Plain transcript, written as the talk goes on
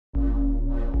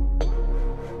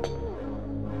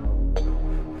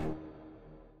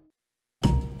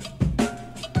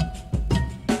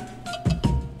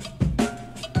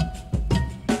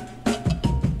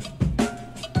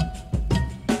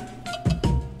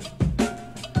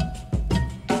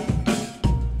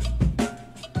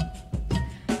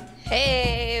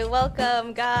Hey,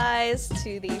 welcome guys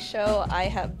to the show I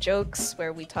Have Jokes,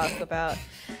 where we talk about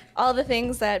all the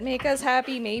things that make us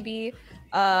happy, maybe.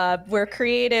 We're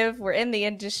creative, we're in the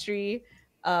industry.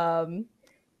 I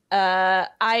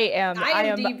am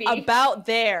IMDb. about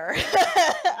there.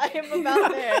 I am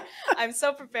about there. I'm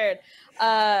so prepared.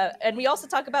 And we also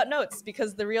talk about notes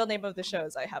because the real name of the show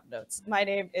is I Have Notes. My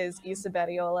name is Isa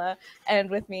Badiola, and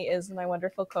with me is my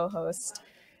wonderful co-host.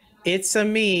 It's a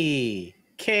me,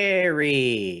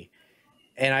 Carrie,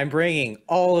 and I'm bringing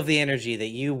all of the energy that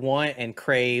you want and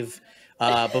crave.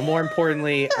 But more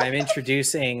importantly, I'm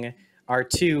introducing our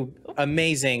two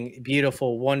amazing,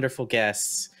 beautiful, wonderful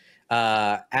guests.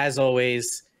 As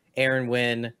always, Aaron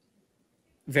Wynn,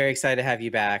 very excited to have you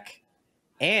back.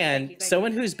 And Thank you.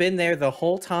 Someone who's been there the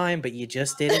whole time, but you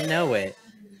just didn't know it.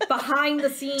 Behind the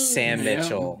scenes. Sam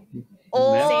Mitchell.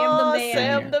 Oh,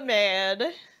 Sam the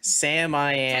man. Sam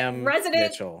I am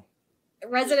Mitchell.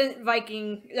 Resident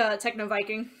Viking, Techno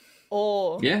Viking.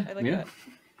 Oh, yeah, I like yeah.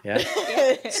 Yeah.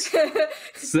 So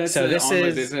this this on my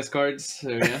is business cards. So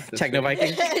yeah, Techno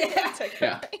Viking.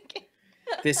 Yeah.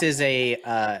 This is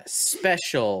a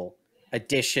special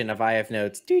edition of I Have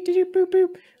Notes. Boop,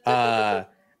 boop, boop.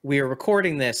 We are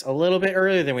recording this a little bit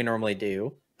earlier than we normally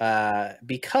do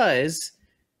because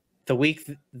the week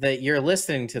that you're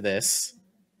listening to this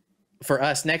for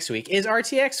us next week is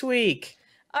RTX week.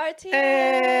 RTX.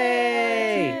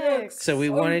 Hey! So we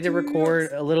wanted to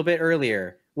record a little bit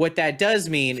earlier. What that does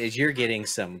mean is you're getting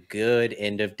some good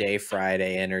end of day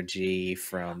Friday energy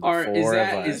from the four of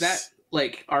us. Is that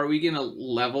like, are we gonna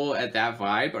level at that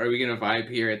vibe? Are we gonna vibe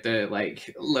here at the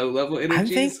like low level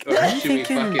energies, or should we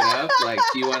fuck it up? Like,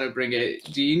 do you want to bring it?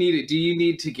 Do you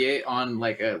need to get on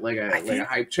like a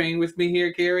hype train with me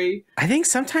here, Carrie? I think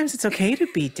sometimes it's okay to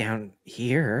be down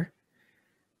here.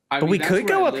 But we could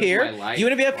go up here. You want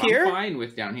to be up here? I'm fine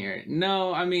with down here.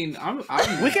 No, I mean, I'm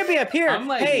we could be up here. I'm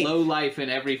like hey. low life in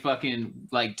every fucking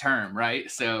like term, right?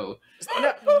 So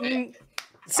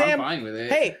Sam, I'm fine with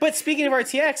it. Hey, but speaking of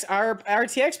RTX, our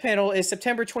RTX panel is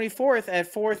September 24th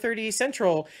at 4:30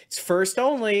 Central. It's first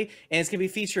only, and it's gonna be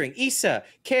featuring Issa,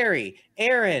 Carrie,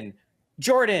 Aaron,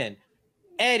 Jordan,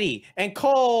 Eddie, and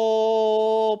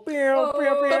Cole. Okay,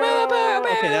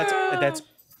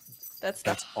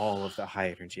 that's all of the high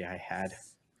energy I had.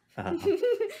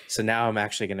 So now I'm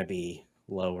actually going to be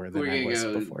lower than I was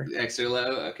before. Extra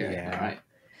low. Okay. Yeah. All right.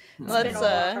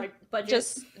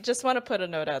 Let's just want to put a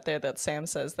note out there that Sam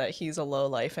says that he's a low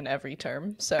life in every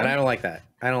term. So and I don't like that.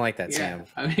 I don't like that, Sam.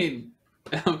 I mean,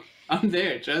 I'm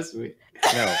there. Trust me.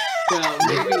 No. Well,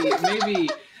 maybe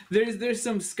there's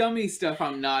some scummy stuff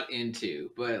I'm not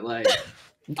into, but like.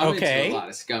 I'm into a lot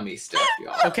of scummy stuff,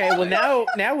 y'all. Okay, well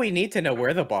now we need to know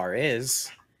where the bar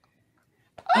is.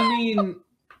 I mean,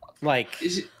 like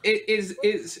it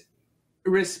is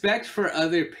respect for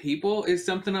other people is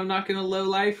something I'm not gonna low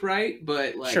life, right?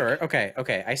 But like, sure, okay,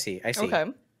 I see.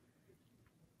 Okay.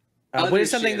 What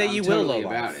is something that you will low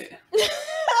life?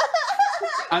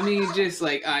 I mean, just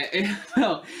like and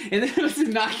then it was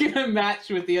not gonna match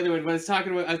with the other one. But I was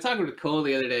talking with Cole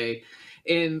the other day.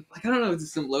 And like, I don't know if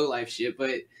it's some low life shit,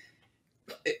 but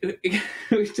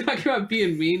we talk about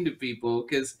being mean to people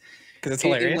because it's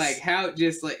hilarious. And like how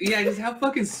just how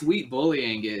fucking sweet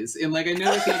bullying is. And like, I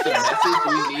know it's not the message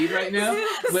we need right now,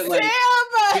 but like,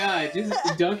 God,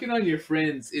 just dunking on your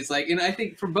friends is like, and I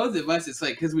think for both of us, it's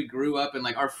like because we grew up and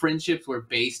like our friendships were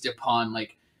based upon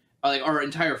like our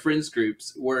entire friends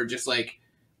groups were just like,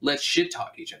 let's shit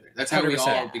talk each other. That's how 100%. We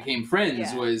all became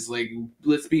friends. Yeah. Was like,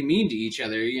 let's be mean to each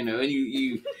other, you know. And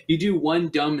you do one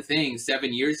dumb thing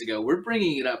 7 years ago. We're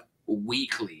bringing it up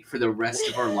weekly for the rest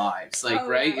of our lives, like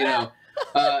right, you know.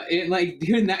 And like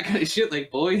doing that kind of shit,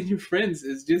 like bullying your friends,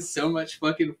 is just so much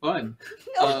fucking fun.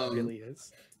 It really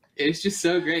is. It's just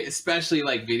so great, especially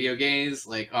like video games.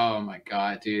 Like, oh my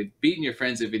god, dude, beating your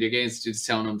friends at video games, just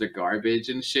telling them they're garbage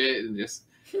and shit, and just.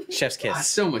 Chef's kiss.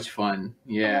 So much fun.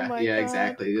 Yeah, God.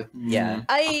 Exactly. Yeah.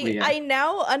 I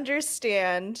now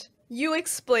understand you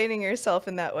explaining yourself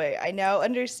in that way. I now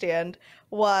understand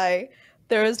why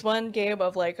there was one game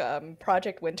of like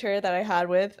Project Winter that I had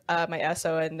with my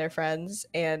SO and their friends,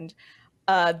 and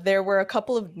there were a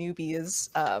couple of newbies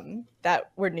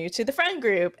that were new to the friend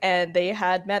group, and they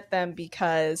had met them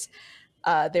because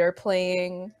they were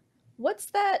playing. What's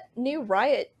that new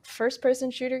Riot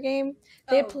first-person shooter game?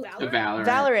 Valorant.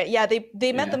 Valorant. Yeah,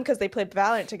 they met them because they played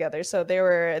Valorant together. So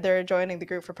they're joining the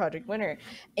group for Project Winter,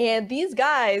 and these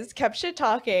guys kept shit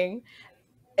talking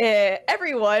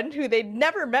everyone who they'd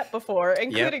never met before,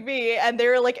 including me, and they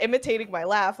were like imitating my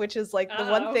laugh, which is like the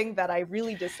one thing that I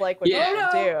really dislike when people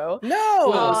do. No.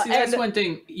 Well, see, that's and- one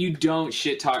thing. You don't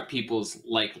shit talk people's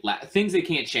like things they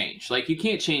can't change. Like you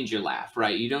can't change your laugh,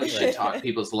 right? You don't shit talk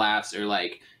people's laughs or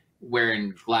like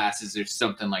wearing glasses or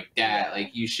something like that. Yeah.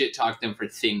 Like you shit talk them for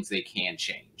things they can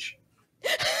change.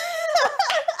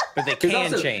 But they can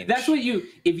also, change. That's what you.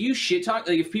 If you shit talk,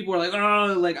 like if people are like,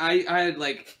 oh, like I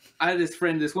had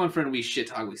this one friend we shit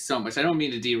talk with so much. I don't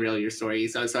mean to derail your story,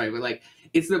 so sorry, but like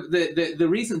it's the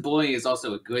reason bullying is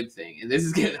also a good thing, and this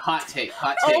is getting hot take.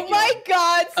 Oh my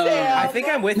God, Sam! I think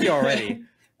I'm with you already.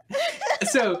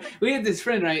 So we had this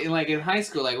friend, right? And like in high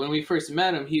school, like when we first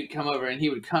met him, he would come over and he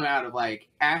would come out of like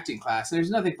acting class, and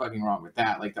there's nothing fucking wrong with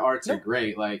that. Like the arts are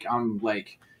great.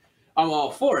 I'm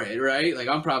all for it, right? Like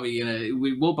I'm probably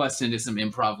we'll bust into some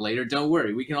improv later. Don't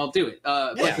worry, we can all do it.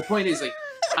 But the point is,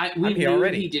 like, we knew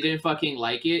already. He didn't fucking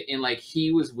like it, and like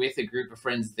he was with a group of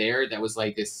friends there that was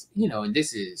like this, and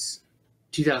this is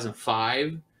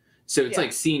 2005, so it's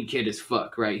like scene kid as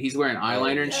fuck, right? He's wearing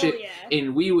eyeliner and shit,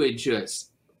 and we would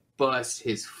just bust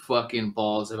his fucking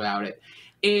balls about it.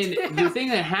 And the thing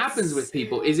that happens with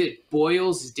people is it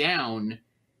boils down.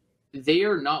 They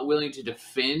are not willing to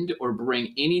defend or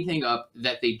bring anything up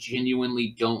that they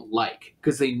genuinely don't like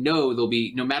because they know they'll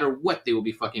be, no matter what, they will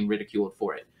be fucking ridiculed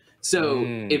for it. So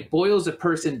it boils a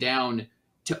person down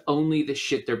to only the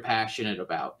shit they're passionate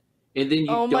about. And then you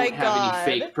don't have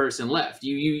any fake person left.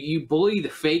 You bully the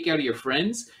fake out of your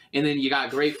friends, and then you got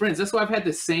great friends. That's why I've had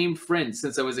the same friends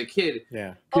since I was a kid.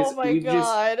 Yeah. Oh my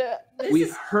God.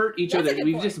 We've hurt each other.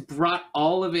 We've just brought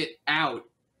all of it out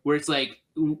where it's like,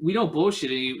 we don't bullshit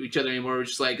each other anymore. We're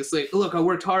just like, it's like, look, I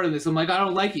worked hard on this. I'm like, I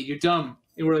don't like it. You're dumb.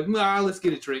 And we're like, nah, let's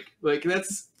get a drink. Like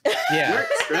that's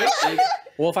works, right? Like,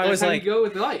 well, if I was like, go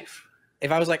with life.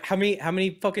 If I was like, how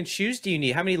many fucking shoes do you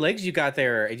need? How many legs you got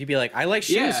there? And you'd be like, I like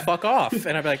shoes. Fuck off.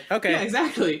 And I'd be like, okay. Yeah,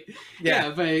 exactly. Yeah,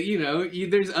 but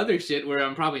there's other shit where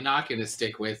I'm probably not gonna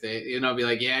stick with it. And I'll be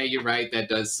like, yeah, you're right. That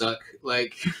does suck.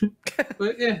 Like,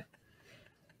 but yeah,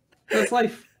 that's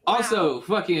life. Wow. Also,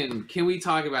 fucking, can we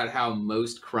talk about how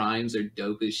most crimes are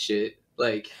dope as shit?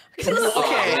 Like, okay,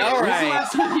 all right. When's the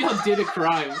last time y'all did a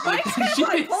crime? Like,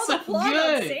 shit is so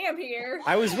good. Sam here.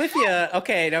 I was with you.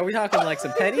 Okay, now we're talking like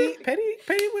some petty. What are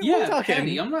we talking?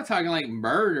 Petty. I'm not talking like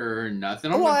murder or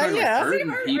nothing. I'm not talking like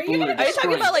hurting people or Are you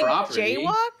talking about like property.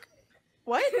 jaywalk?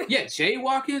 What? Yeah,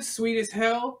 jaywalking, sweet as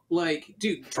hell. Like,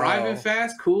 dude, driving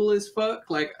fast, cool as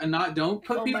fuck. Like, don't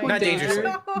put people in danger.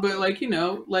 But like,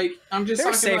 like I'm just.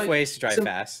 There's talking safe ways to drive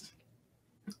fast.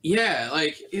 Yeah,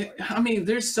 like I mean,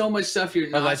 there's so much stuff you're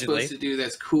not supposed to do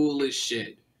that's cool as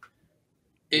shit.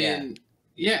 And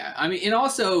I mean, and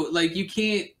also like you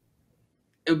can't.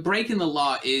 Breaking the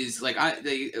law is like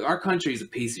our country is a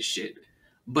piece of shit,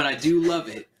 but I do love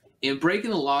it. And breaking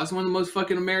the law is one of the most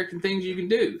fucking American things you can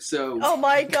do. So oh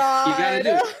my God, you gotta do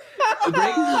it.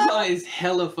 Breaking the law is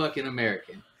hella fucking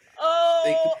American.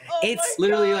 It's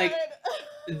literally like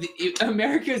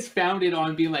America is founded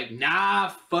on being like, nah,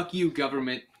 fuck you,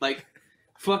 government. Like,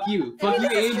 fuck you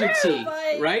agency,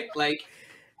 right? Like,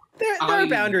 there are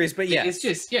boundaries, but yeah, it's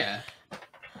just yeah.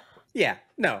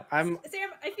 No, Sam,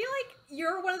 I feel like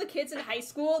you're one of the kids in high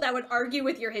school that would argue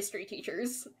with your history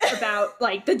teachers about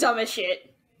like the dumbest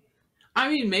shit. I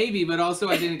mean, maybe, but also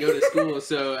I didn't go to school,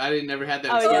 so I never had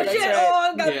that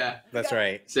experience. That's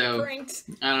right. So, pranked.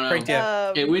 I don't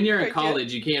know. And when you're in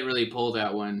college, you can't really pull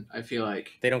that one, I feel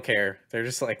like. They don't care. They're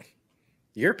just like,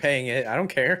 you're paying it. I don't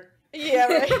care. Yeah,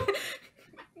 right.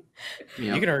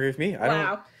 You can argue with me. I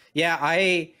don't. Yeah,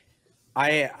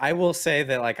 I will say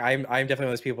that like I'm definitely one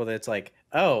of those people that's like,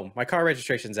 oh, my car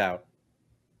registration's out.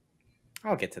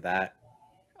 I'll get to that.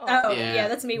 Oh, yeah,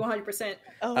 that's me 100%.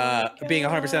 Being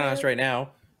 100% honest right now,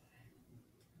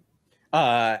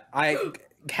 I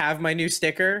have my new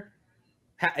sticker.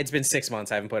 It's been 6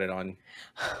 months. I haven't put it on.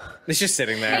 It's just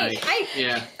sitting there. Okay,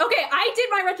 I did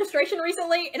my registration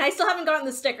recently, and I still haven't gotten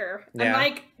the sticker. I'm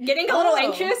like getting a little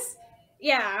anxious.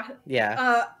 Yeah.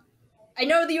 Yeah. I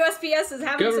know the USPS is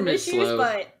having some issues,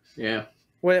 but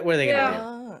what are they gonna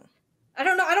do? I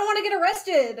don't know. I don't want to get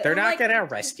arrested. They're not gonna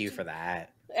arrest you for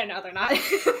that. No, they're not.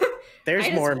 There's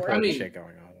more important shit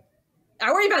going on.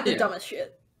 I worry about the dumbest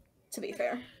shit, to be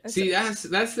fair. See,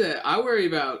 that's I worry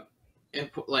about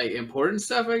like important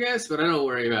stuff, I guess, but I don't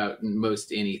worry about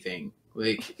most anything.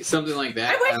 Like something like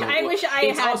that. I wish I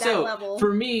had also, that level.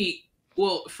 For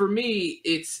me,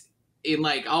 it's in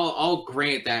like I'll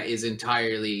grant that is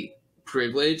entirely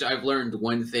privilege. I've learned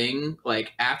one thing.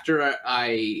 Like after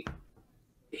I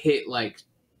hit like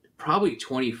probably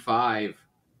 25.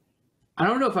 I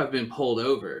don't know if I've been pulled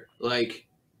over. Like,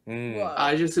 Whoa.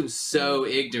 I just am so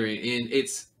ignorant, and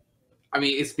it's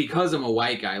because I'm a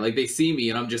white guy. Like, they see me,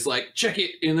 and I'm just like, check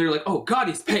it, and they're like, oh God,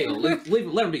 he's pale. Let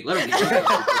him be.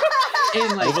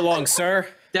 And like, move along, sir.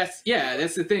 that's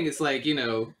the thing. It's like, I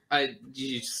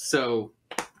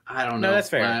don't know. No, that's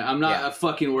fair. I'm not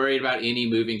fucking worried about any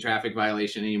moving traffic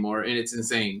violation anymore, and it's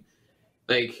insane.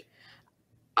 Like,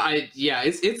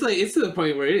 it's to the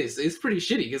point where it's pretty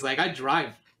shitty because like I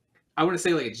drive, I want to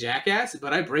say like a jackass,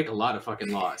 but I break a lot of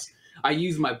fucking laws. I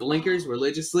use my blinkers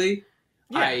religiously.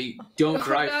 Yeah. I don't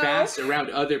drive fast around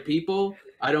other people.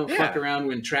 I don't fuck around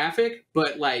when traffic,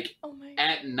 but like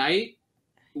at night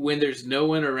when there's no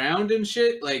one around and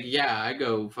shit, like I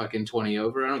go fucking 20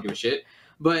 over. I don't give a shit.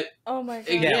 But oh my God.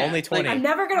 Yeah, only 20. Like, I'm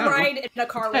never gonna ride in a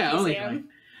car with you, Sam. 20.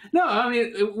 No, I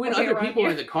mean when other people are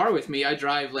in the car with me, I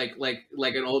drive like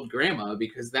an old grandma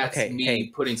because that's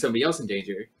me putting somebody else in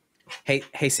danger.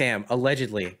 Hey Sam,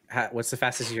 allegedly, what's the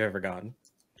fastest you've ever gone?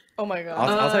 Oh my God.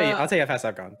 I'll tell you how fast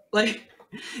I've gone. Like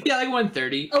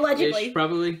 130 allegedly,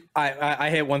 probably. I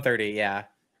hit 130. Yeah.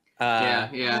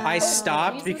 Yeah. I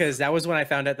stopped because that was when I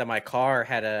found out that my car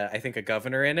had I think a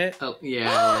governor in it. Oh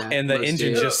yeah. And the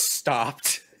engine just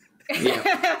stopped.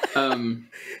 Yeah.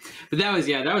 But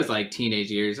that was like teenage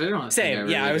years. I don't think I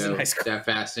really I was in high school that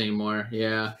fast anymore.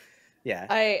 Yeah.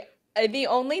 I the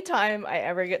only time I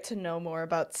ever get to know more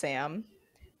about Sam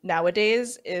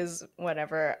nowadays is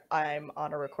whenever I'm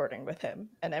on a recording with him.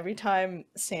 And every time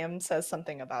Sam says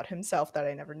something about himself that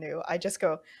I never knew, I just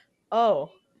go,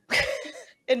 oh.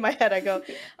 In my head, I go,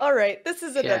 all right, this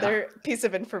is another piece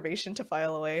of information to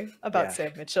file away about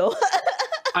Sam Mitchell.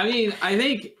 I mean, I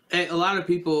think a lot of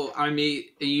people I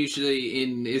meet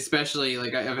usually especially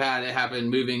like I've had it happen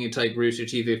moving into like Rooster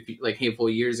Teeth like a handful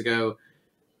of years ago,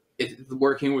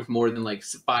 working with more than like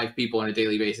 5 people on a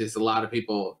daily basis. A lot of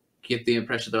people get the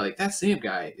impression they're like, that Sam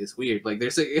guy is weird. Like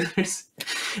okay,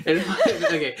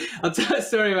 I'll tell a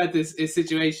story about this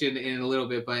situation in a little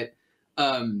bit, but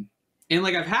and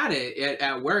like I've had it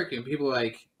at work, and people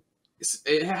like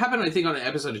it happened. I think on an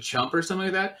episode of Chump or something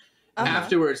like that.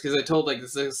 Afterwards, because I told like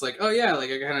this like, oh yeah,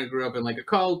 like I kind of grew up in like a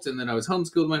cult, and then I was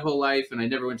homeschooled my whole life, and I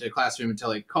never went to a classroom until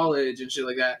like college and shit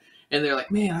like that. And they're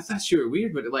like, man, I thought you were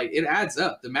weird, but like it adds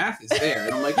up. The math is there,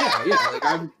 and I'm like, yeah. Like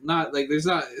I'm not like it's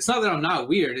not that I'm not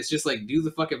weird. It's just like do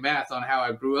the fucking math on how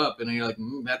I grew up, and then you're like,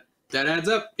 that adds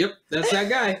up. Yep, that's that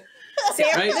guy. Sam,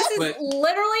 right? This is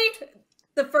literally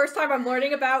the first time I'm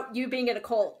learning about you being in a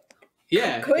cult.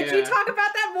 Yeah. Could you talk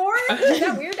about that more? Is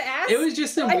that weird to ask? It was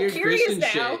just some weird Christian now.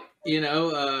 shit.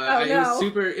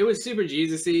 It was super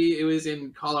Jesus-y. It was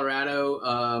in Colorado.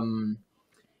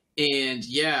 And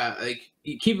yeah, like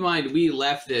keep in mind we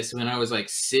left this when I was like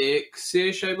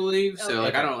 6-ish, I believe. So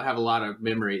like I don't have a lot of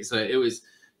memories. So it was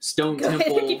stone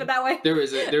temple. Keep it that way. There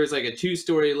was like a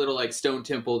 2-story little like stone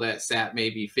temple that sat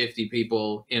maybe 50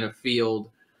 people in a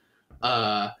field.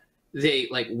 They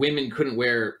like women couldn't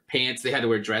wear pants. They had to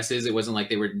wear dresses. It wasn't like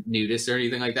they were nudists or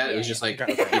anything like that. Yeah. It was just like,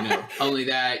 only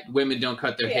that women don't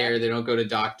cut their hair. They don't go to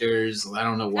doctors. I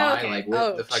don't know why. Okay. Like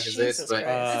what the fuck is this?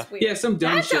 But some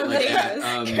dumb shit like that.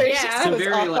 Some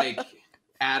very like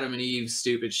Adam and Eve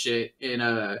stupid shit.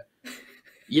 And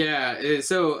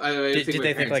so did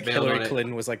they think like Hillary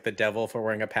Clinton was like the devil for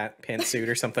wearing a pantsuit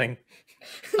or something?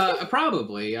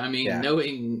 Probably. I mean,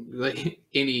 knowing like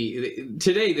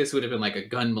today, this would have been like a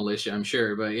gun militia, I'm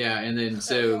sure. But yeah, and then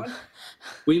so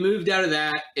we moved out of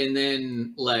that, and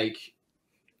then like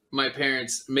my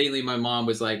parents, mainly my mom,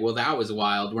 was like, "Well, that was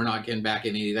wild. We're not getting back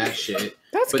in any of that shit."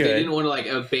 But good. They didn't want to like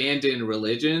abandon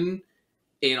religion,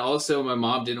 and also my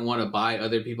mom didn't want to buy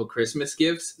other people Christmas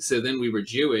gifts. So then we were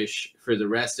Jewish for the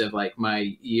rest of like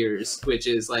my years, which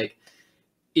is like,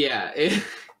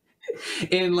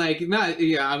 and like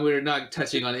we're not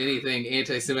touching on anything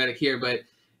anti-Semitic here, but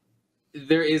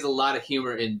there is a lot of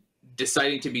humor in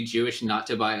deciding to be Jewish, not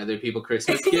to buy other people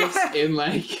Christmas gifts. And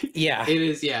like, she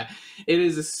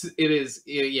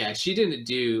didn't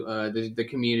do the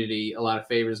community a lot of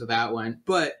favors with that one,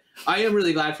 but I am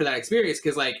really glad for that experience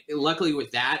because like luckily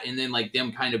with that, and then like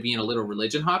them kind of being a little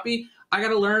religion hoppy, I got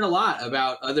to learn a lot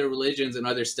about other religions and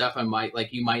other stuff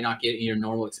you might not get in your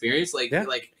normal experience.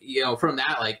 From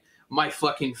that, like my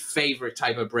fucking favorite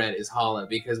type of bread is challah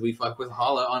because we fuck with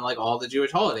challah on like all the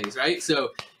Jewish holidays, right?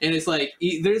 So, and it's like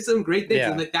there's some great things,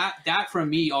 and that from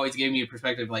me always gave me a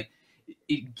perspective. Like,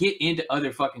 get into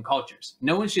other fucking cultures.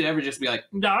 No one should ever just be like,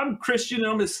 no, I'm Christian and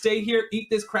I'm gonna stay here, eat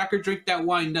this cracker, drink that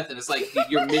wine, nothing. It's like, dude,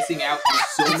 you're missing out on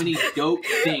so many dope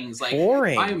things. Like,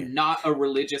 Boring. I am not a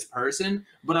religious person,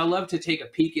 but I love to take a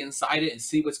peek inside it and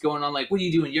see what's going on. Like, what do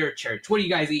you do in your church? What are you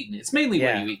guys eating? It's mainly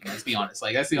what are you eating, let's be honest.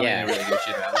 Like, that's the only thing I really give a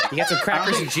shit about. Like, you got some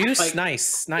crackers and juice? like,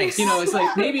 nice. You know, it's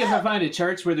like, maybe if I find a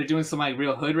church where they're doing some like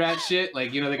real hood rat shit,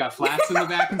 like, you know, they got flasks in the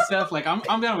back and stuff, like,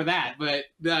 I'm down with that. But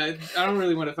I don't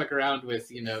really want to fuck around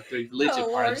with, you know, the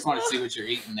religion part. I just want to see what you're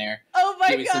eating there. Oh my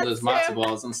Give me god, some of those matzo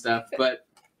balls and stuff. But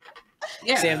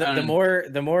yeah, Sam, the more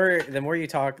you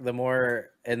talk, the more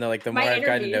I've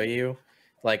gotten to know you.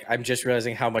 Like, I'm just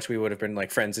realizing how much we would have been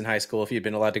like friends in high school if you'd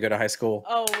been allowed to go to high school.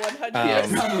 Oh, 100%. yeah,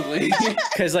 probably.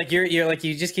 Because like you're like,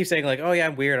 you just keep saying like, oh yeah,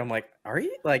 I'm weird. I'm like, are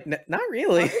you? Like, not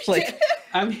really. Like,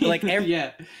 I mean, like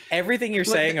yeah, everything you're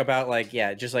saying about like,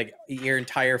 yeah, just like your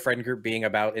entire friend group being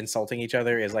about insulting each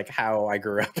other is like how I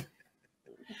grew up.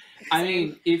 I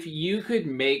mean, if you could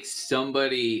make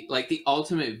somebody, like, the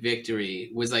ultimate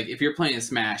victory was like, if you're playing a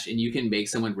Smash and you can make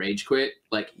someone rage quit,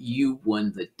 like, you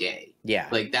won the day. Yeah,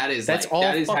 like that is all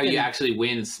how you actually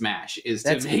win Smash, is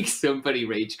to make somebody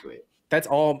rage quit. That's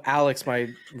all Alex, my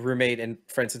roommate and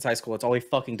friend since high school, it's all he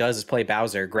fucking does is play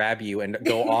Bowser, grab you, and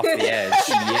go off the edge.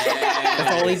 Yes.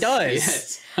 That's all he does.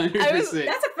 Yes, 100%.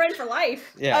 That's a friend for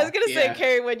life. Yeah. I was gonna say,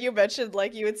 Carrie, when you mentioned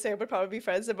like you and Sam would probably be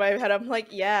friends, in my head, I'm like,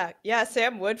 yeah,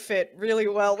 Sam would fit really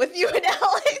well with you and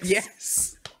Alex.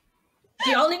 Yes.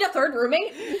 Do y'all need a third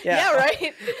roommate? Yeah,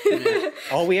 right. Yeah.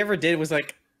 All we ever did was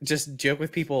like just joke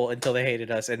with people until they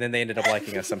hated us, and then they ended up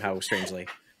liking us somehow, strangely.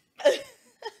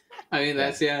 I mean,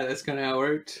 that's kind of how it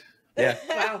worked. Yeah.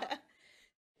 Wow.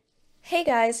 Hey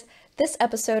guys, this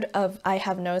episode of I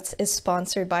Have Notes is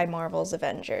sponsored by Marvel's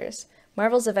Avengers.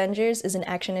 Marvel's Avengers is an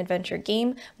action-adventure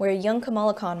game where a young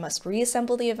Kamala Khan must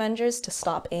reassemble the Avengers to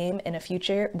stop AIM in a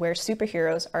future where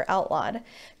superheroes are outlawed.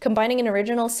 Combining an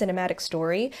original cinematic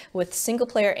story with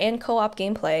single-player and co-op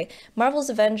gameplay, Marvel's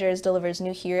Avengers delivers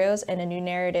new heroes and a new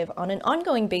narrative on an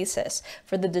ongoing basis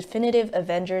for the definitive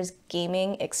Avengers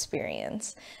gaming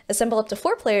experience. Assemble up to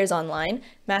 4 players online,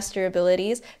 master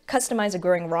abilities, customize a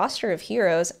growing roster of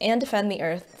heroes, and defend the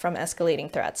Earth from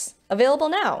escalating threats. Available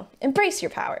now. Embrace your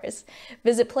powers.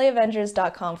 Visit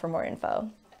playavengers.com for more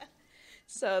info.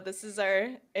 So this is our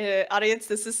audience.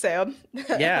 This is Sam.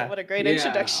 Yeah. What a great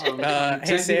introduction.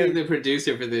 Hey, Sam, the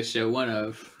producer for this show, one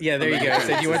of. Yeah, there you go.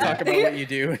 So do you want to talk about what you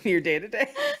do in your day-to-day?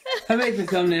 I make the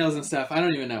thumbnails and stuff. I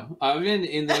don't even know. I've been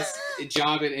in this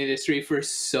job and industry for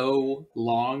so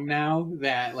long now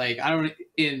that like I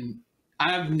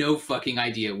have no fucking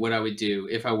idea what I would do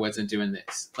if I wasn't doing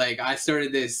this. Like I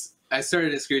started at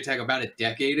Screw Tech about a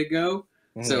decade ago.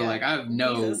 So like I have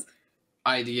no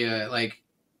idea like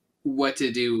what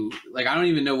to do. Like I don't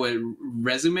even know what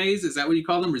resumes, is that what you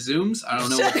call them? Resumes? I don't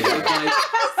know what they look like.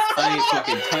 I ain't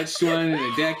fucking touched one in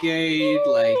a decade.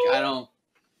 Like I don't.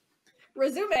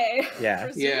 Resume. Yeah.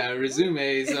 Yeah,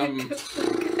 resumes.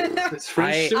 It's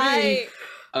French to me.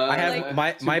 I have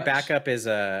like, my backup is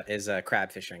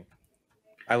crab fishing.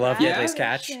 I love Deadliest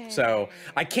Catch, so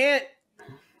I can't.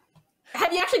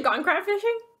 Have you actually gone crab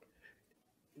fishing?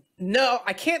 No,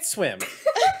 I can't swim.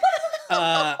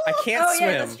 I can't swim.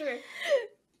 Yeah, that's true.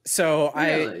 So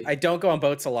Really? I don't go on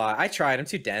boats a lot. I tried. I'm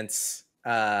too dense.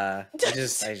 I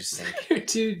just think You're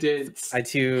too dense.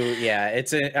 yeah.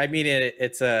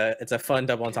 It's a fun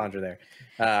double entendre there.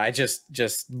 But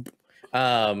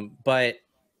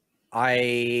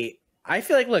I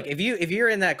feel like, look, if you're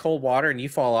in that cold water and you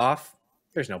fall off,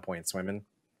 there's no point in swimming.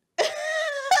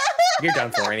 You're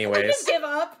done for anyways. Just give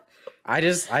up. I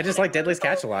just like Deadliest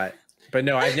Catch a lot. But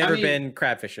no, I've never been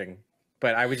crab fishing.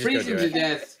 But I would just freezing go do to it.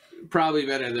 death probably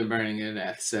better than burning to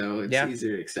death, so it's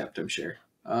easier to accept, I'm sure.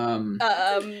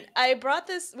 I brought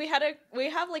this. We have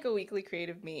like a weekly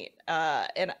creative meet,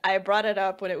 and I brought it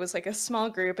up when it was like a small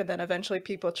group, and then eventually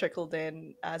people trickled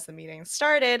in as the meeting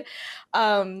started.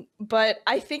 But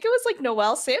I think it was like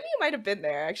Noelle. Sam, you might have been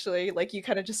there actually. Like you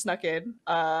kind of just snuck in.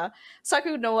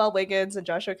 Saku, Noelle Wiggins, and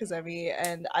Joshua Kazemi,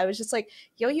 and I was just like,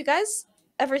 "Yo, you guys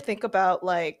ever think about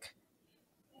like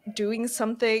doing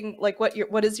something like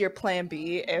what is your plan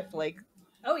B if like?"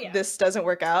 This doesn't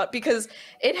work out, because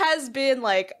it has been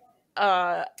like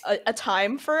a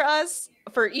time for us,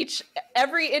 for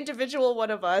every individual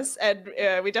one of us, and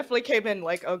we definitely came in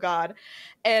like, oh god.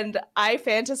 And I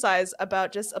fantasize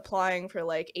about just applying for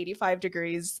like 85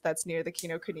 degrees that's near the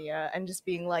Kinokuniya and just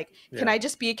being like, can I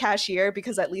just be a cashier,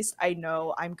 because at least I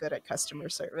know I'm good at customer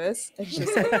service. It's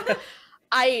just like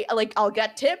I'll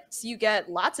get tips. You get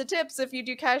lots of tips if you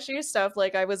do cashier stuff.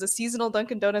 Like I was a seasonal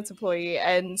Dunkin' Donuts employee,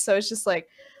 and so it's just like,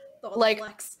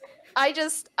 flex. I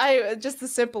just the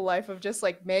simple life of just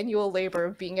like manual labor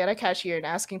of being at a cashier and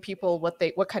asking people what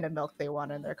kind of milk they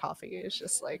want in their coffee. It's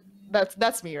just like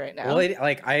that's me right now. Well,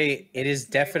 it is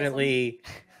definitely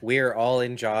we're all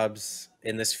in jobs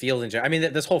in this field. I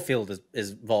mean, this whole field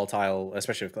is volatile,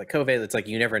 especially with like COVID. It's like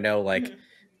you never know like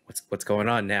what's going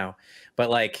on now. But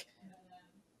like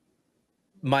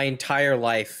my entire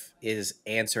life is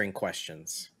answering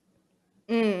questions.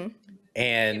 And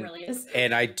It really is.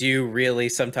 and I do really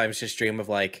sometimes just dream of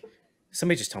like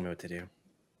somebody just tell me what to do.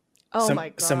 Oh my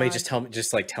god. Somebody just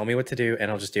tell me what to do and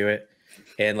I'll just do it.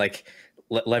 And like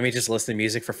let me just listen to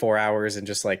music for 4 hours and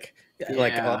just like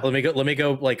let me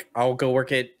go like I'll go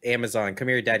work at Amazon. Come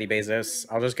here, Daddy Bezos.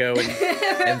 I'll just go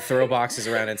and throw boxes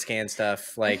around and scan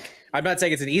stuff. Like I'm not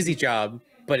saying it's an easy job,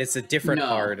 but it's a different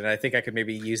part, and I think I could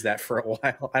maybe use that for a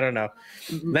while. I don't know.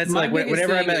 That's like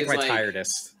whenever I'm at like my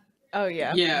tiredest. Oh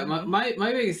yeah. Yeah, my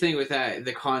biggest thing with that,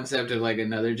 the concept of like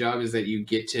another job, is that you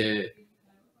get to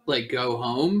like go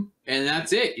home and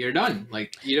that's it. You're done.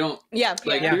 Like you don't. Yeah.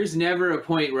 Like there's never a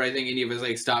point where I think any of us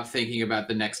like stop thinking about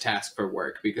the next task for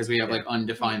work because we have like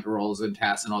undefined roles and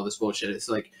tasks and all this bullshit. It's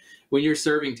like when you're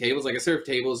serving tables. Like I served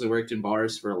tables and worked in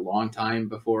bars for a long time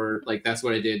before. Like that's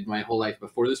what I did my whole life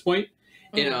before this point.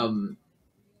 And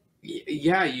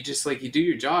yeah, you just like you do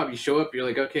your job, you show up, you're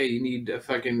like, okay, you need a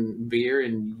fucking beer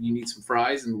and you need some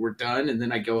fries and we're done. And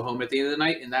then I go home at the end of the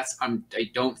night and I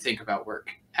don't think about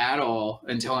work at all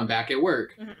until I'm back at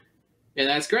work. And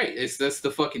that's great. That's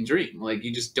the fucking dream. Like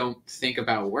you just don't think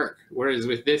about work. Whereas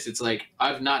with this, it's like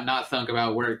I've not thunk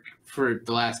about work for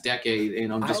the last decade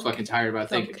and I'm just fucking tired about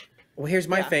thinking. Well, here's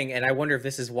my thing, and I wonder if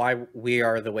this is why we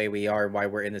are the way we are, why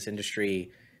we're in this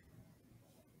industry.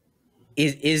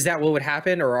 Is that what would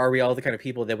happen, or are we all the kind of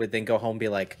people that would then go home and be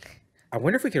like, I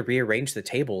wonder if we could rearrange the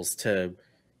tables to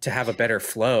have a better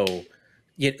flow?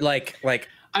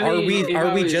 Are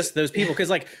we just those people? Because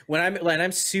like when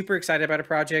I'm super excited about a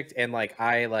project and like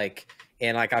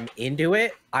I'm into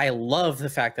it, I love the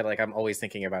fact that like I'm always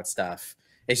thinking about stuff.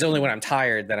 It's only when I'm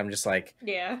tired that I'm just like,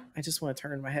 I just want to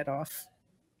turn my head off.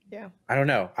 Yeah. I don't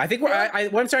know. I think what I'm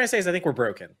trying to say is I think we're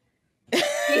broken.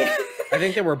 I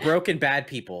think that we're broken bad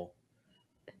people.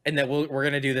 And that we're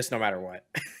going to do this no matter what.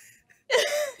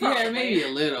 Yeah, maybe a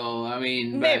little. I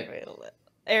mean, maybe a little.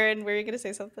 Aaron, were you going to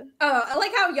say something? I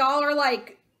like how y'all are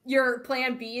like, your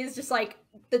plan B is just like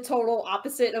the total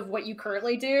opposite of what you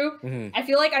currently do. I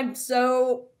feel like I'm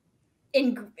so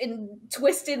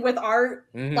twisted with art.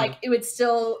 Like it would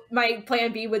still, my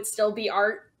plan B would still be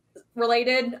art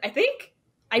related. I think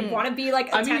I want to be like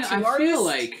a tattoo artist. I feel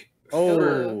like,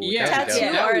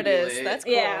 tattoo artist. That's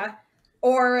cool. Yeah.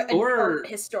 Or an art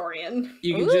historian.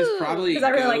 You can just probably go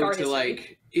like to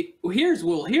like, here's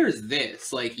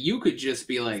this. Like, you could just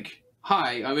be like,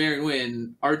 hi, I'm Aaron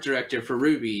Wynn, art director for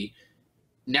Ruby.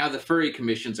 Now the furry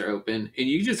commissions are open, and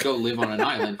you just go live on an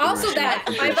island. For Also that,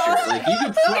 I've also, like,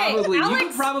 you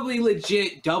could probably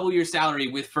legit double your salary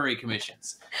with furry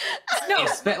commissions. No,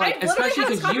 especially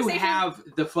because you have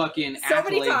the fucking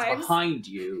accolades behind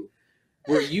you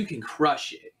where you can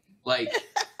crush it. Like,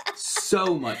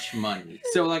 so much money.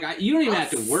 So like you don't even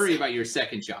have to worry about your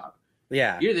second job.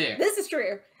 Yeah, you're there. This is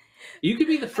true. You could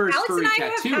be the first furry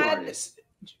tattoo artist.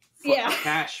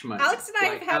 Cash money. Alex and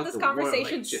I have had this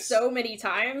conversation so many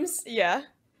times. Yeah,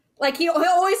 like he'll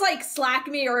always like Slack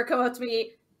me or come up to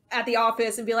me at the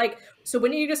office and be like, "So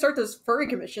when are you gonna start those furry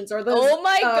commissions? Or those? Oh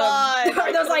my god!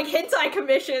 Are those like hentai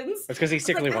commissions?" That's because he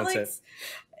secretly wants it.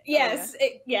 Yes.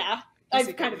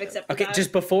 I've kind of accepted that. Okay,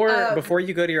 just before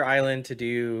you go to your island to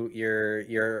do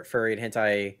your furry and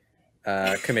hentai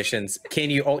commissions, can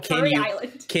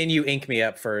you ink me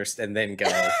up first and then go?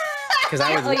 Because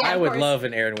I would love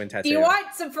an Aaron Wynn tattoo. Do you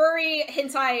want some furry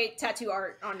hentai tattoo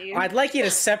art on you? I'd like you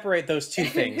to separate those two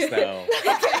things though.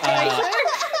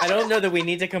 I don't know that we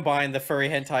need to combine the furry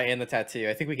hentai and the tattoo.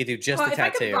 I think we could do just the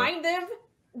tattoo. If I combine them,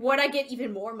 would I get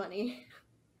even more money?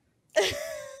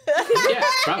 Yeah,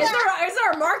 probably. Is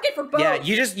there a market for both? Yeah,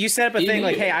 you set up a thing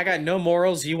like, hey, I got no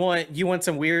morals. You want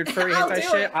some weird furry hentai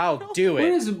shit? I'll do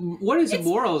it. What does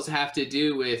morals have to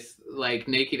do with like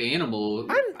naked animal?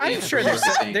 I'm sure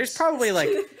there's probably like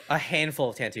a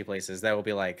handful of tattoo places that will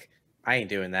be like, I ain't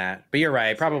doing that. But you're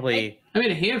right, probably. I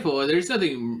mean, a handful. There's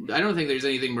nothing. I don't think there's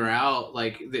anything morale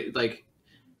like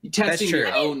testing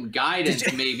your own guidance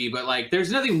maybe, but like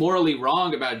there's nothing morally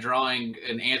wrong about drawing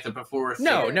an anthropomorphic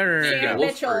no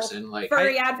wolf person. Like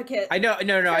furry advocate. I know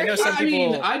some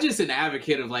people. I'm just an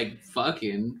advocate of like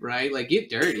fucking, right? Like get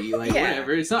dirty, like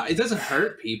whatever. It doesn't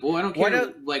hurt people. I don't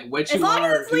care like what you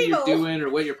are, or who you're doing, or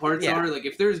what your parts are. Like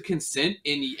if there's consent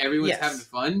and everyone's having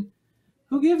fun,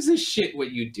 Who gives a shit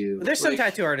what you do? There's some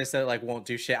tattoo artists that like won't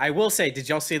do shit. I will say, did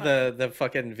y'all see the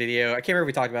fucking video? I can't remember if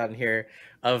we talked about it in here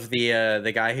of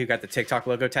the guy who got the TikTok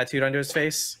logo tattooed onto his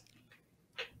face.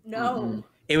 No.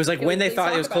 It was like Can when we they please thought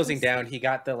talk it was about closing this? down, he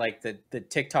got the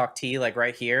TikTok T like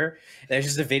right here. And there's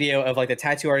just a video of like the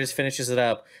tattoo artist finishes it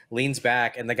up, leans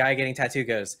back, and the guy getting tattooed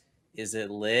goes, "Is it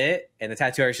lit?" And the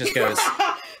tattoo artist just goes,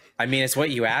 "I mean, it's what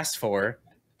you asked for."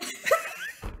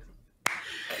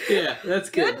 Yeah, that's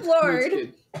good. Good lord. That's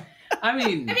good. I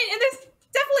mean, and there's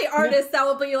definitely artists that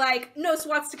will be like, no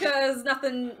swastikas,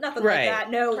 nothing Right. like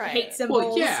that, no Right. hate symbols.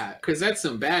 well, yeah, because that's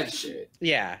some bad shit.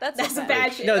 Yeah. That's some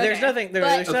bad shit. No, there's Okay. nothing. But-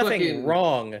 There's nothing fucking-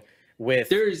 wrong with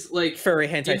There's like furry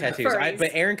hentai Yeah, tattoos. furries.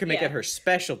 But Erin can make Yeah. that her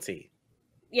specialty.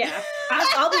 Yeah,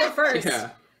 I'll be the first.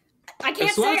 yeah, I a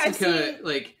can't say I've swastika seen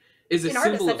like is a an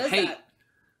artist symbol that of does hate. that.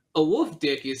 A wolf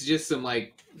dick is just some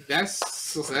like that's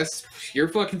your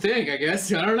fucking thing, I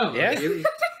guess. I don't know. Yeah. Like,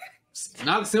 it's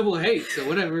not a symbol of hate, so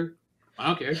whatever. I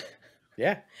don't care.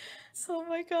 Yeah. Oh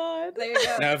my god. There you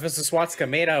go. Now, if it's a swastika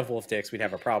made out of wolf dicks, we'd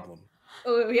have a problem.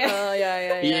 Oh yeah. Oh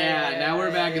yeah. Yeah, now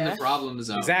we're back in the problem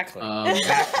zone. Exactly.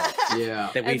 Exactly. Yeah.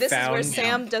 That we And this is where found.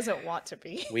 Sam doesn't want to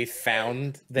be. We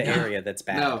found the No. area that's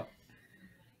bad. No.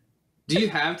 Do you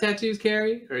have tattoos,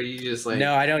 Carrie, or are you just like?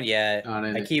 No, I don't yet. On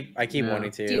it? I keep No.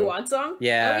 wanting to. Do you want some?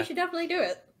 Yeah. Oh, you should definitely do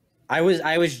it. I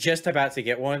was just about to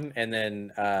get one, and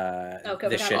then COVID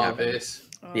this shit all happened. this.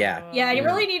 Yeah. Yeah, you Yeah.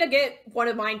 really need to get one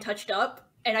of mine touched up.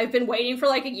 And I've been waiting for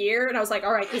like a year, and I was like,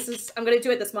 all right, I'm gonna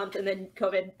do it this month, and then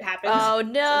COVID happened. Oh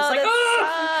no, So it's like,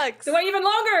 that sucks. So wait even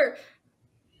longer.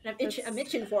 And I'm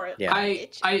itching for it. Yeah.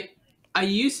 I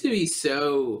used to be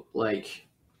so like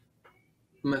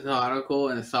methodical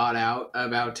and thought out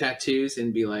about tattoos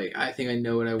and be like, I think I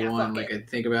know what I Yeah, want. fuck Like it. I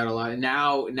think about it a lot. And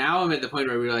now I'm at the point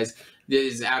where I realize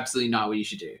this is absolutely not what you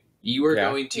should do. You are Yeah.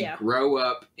 going to Yeah. grow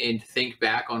up and think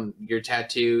back on your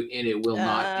tattoo, and it will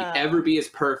not ever be as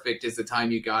perfect as the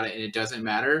time you got it, and it doesn't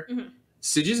matter. Mhm.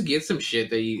 So just get some shit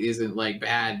that isn't like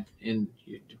bad, and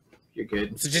you're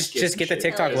good. So just some get the shit.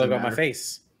 TikTok Doesn't logo on my matter.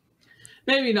 face.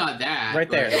 Maybe not that. Right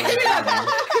there.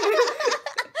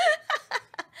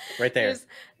 Right there.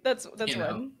 That's You know.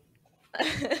 one.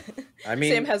 I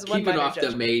mean, Sam has one Keep it minor off the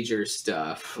judgment. major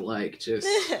stuff. Like just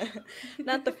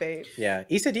Not the face. yeah.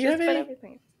 Issa, do you Just have put any?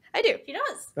 everything. I do. He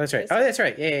does. That's right. Oh, that's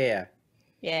right. Yeah.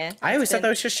 Yeah. I always it's thought that been-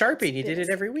 was just Sharpie. And you did it's-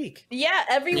 it every week. Yeah,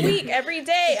 every week, every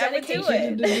day, I would do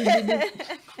it.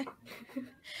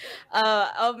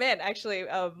 Oh man, actually,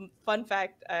 fun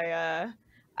fact,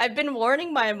 I've been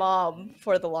warning my mom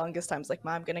for the longest times, like,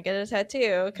 Mom, I'm gonna get a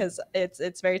tattoo, because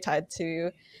it's very tied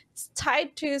to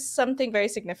something very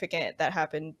significant that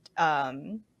happened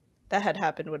that had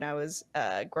happened when I was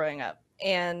growing up.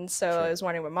 And so Sure. I was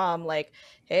warning my mom, like,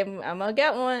 hey, I'm gonna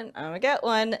get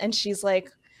one. And she's like,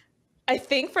 I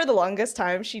think for the longest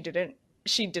time she didn't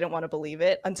want to believe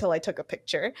it until I took a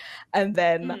picture. And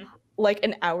then Mhm. like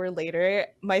an hour later,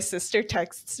 my sister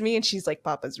texts me and she's like,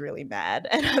 Papa's really mad.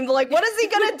 And I'm like, what is he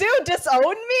gonna do?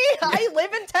 Disown me? I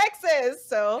live in Texas.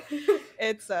 So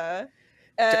it's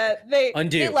they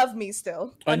Undo. love me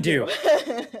still. Undo.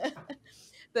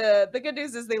 The good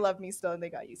news is they love me still and they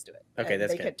got used to it. Okay, And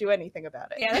that's they good. can't do anything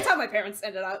about it. Yeah, that's how my parents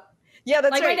ended up. Yeah,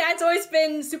 that's Like right. my dad's always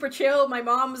been super chill. My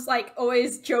mom's like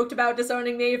always joked about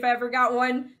disowning me if I ever got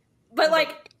one. But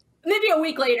like maybe a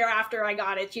week later after I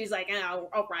got it, she's like, "Oh,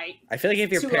 all right." I feel like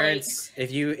if your Too late. parents,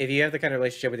 if you have the kind of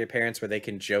relationship with your parents where they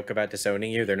can joke about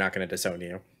disowning you, they're not going to disown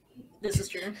you. This is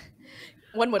true.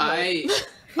 One would hope.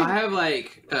 I have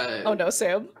like Oh no,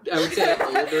 Sam. I would say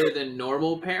older than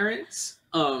normal parents.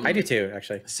 I do too,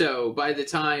 actually. So by the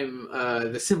time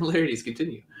the similarities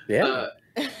continue. Yeah.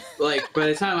 Like by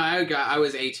the time I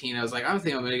was 18, I was like, I don't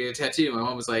think I'm gonna get a tattoo. My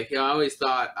mom was like, I always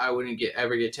thought I wouldn't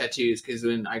ever get tattoos because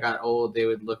when I got old, they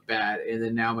would look bad, and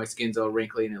then now my skin's all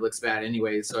wrinkly and it looks bad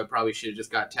anyways. So I probably should have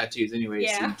just got tattoos anyways.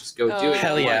 Yeah. And just go do it.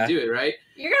 Hell if you wanna yeah. do it, right?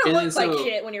 You're gonna And look then like so,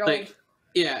 shit when you're like, old.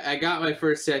 Yeah, I got my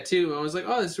first tattoo and I was like,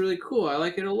 oh, that's really cool. I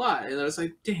like it a lot. And I was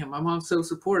like, damn, my mom's so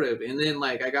supportive. And then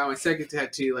like I got my second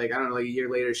tattoo, like I don't know, like a year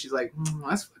later, she's like,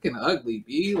 that's fucking ugly,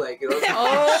 B. Like, and I was like,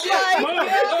 Oh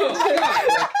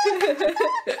my Mom,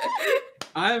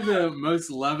 I'm the most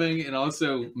loving and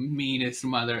also meanest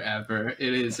mother ever.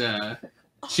 It is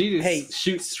she just Hey.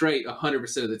 shoots straight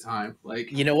 100% of the time.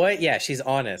 Like You know what? Yeah, she's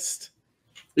honest.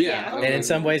 yeah. And in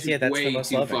some ways, yeah, that's the way most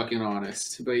too loving. fucking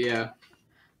honest. But yeah.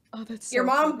 Oh, that's so Your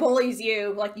mom funny. bullies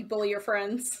you like you bully your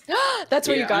friends. That's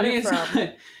where Yeah, you got I mean, it it's from.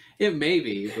 not- it may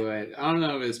be, but I don't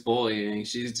know if it's bullying.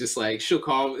 She's just like, she'll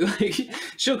call,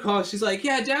 she's like,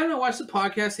 yeah, Dad and I watched the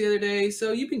podcast the other day,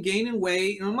 so you've been gaining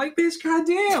weight. And I'm like, bitch,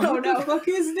 goddamn, Oh, what no. the fuck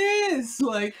is this?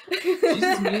 Like, she's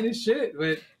just mean as shit,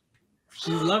 but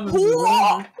she's loving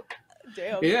it.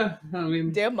 Damn. Yeah, I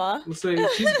mean, Damn, ma. we'll say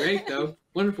she's great though.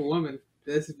 Wonderful woman.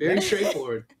 That's very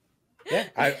straightforward. Yeah,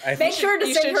 I Make sure to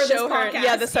You send should her this show her. podcast.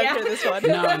 Yeah, send her this one.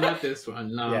 No, not this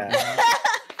one. No, Yeah.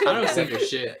 no. I don't send her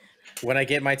shit. when I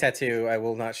get my tattoo, I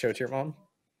will not show it to your mom.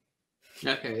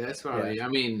 Okay, that's probably. I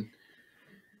mean,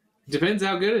 depends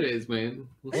how good it is, man.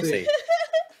 We'll see.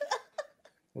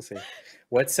 We'll see.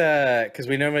 What's because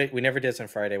we never did this on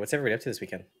Friday. What's everybody up to this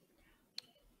weekend?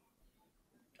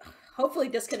 Hopefully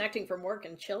disconnecting from work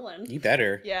and chilling. You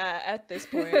better. Yeah, at this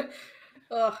point.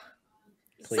 Ugh.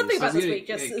 Please. Something about this I was week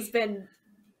just gonna- has been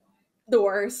the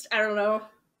worst. I don't know.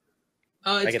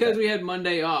 It's get because that. we had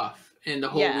Monday off, and the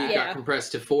whole Yeah. week Yeah. got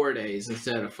compressed to 4 days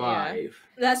instead of 5.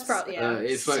 That's probably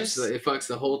It fucks just- it fucks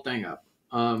the whole thing up.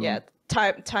 Yeah,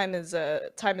 time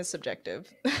is subjective.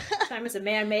 Time is a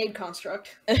man-made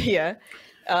construct. Yeah.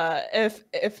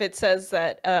 If it says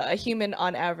that a human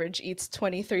on average eats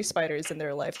 23 spiders in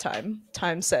their lifetime,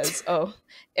 time says, oh,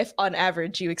 if on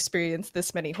average you experience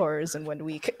this many horrors in 1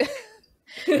 week,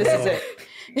 this is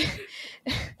it.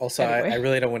 Also, Anyway. I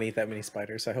really don't want to eat that many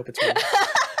spiders, so I hope it's fine.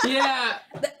 Yeah,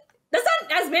 That's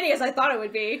not as many as I thought it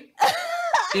would be.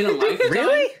 in a lifetime.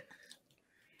 Really?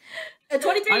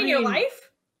 23 in your mean, life?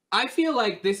 I feel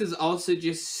like this is also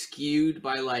just skewed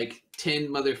by like 10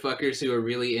 motherfuckers who are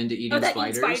really into eating That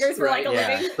spiders. eat spiders for like a Yeah.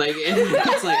 living? Like, and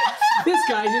it's like, this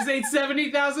guy just ate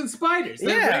 70,000 spiders.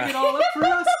 They're Yeah. bringing it all up for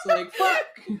us. Like, fuck.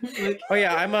 Like, Oh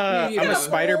yeah, I'm Yeah. a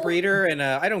spider breeder, and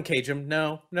I don't cage them.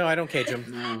 No, I don't cage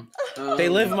them. no. They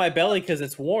live in my belly because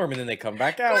it's warm, and then they come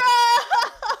back out.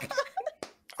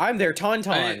 I'm their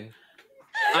tauntaun.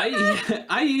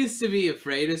 I used to be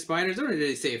afraid of spiders. I don't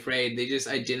really say afraid.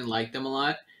 I didn't like them a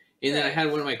lot. And then I had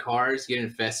one of my cars get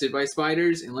infested by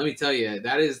spiders. And let me tell you,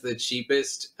 that is the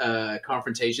cheapest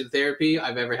confrontation therapy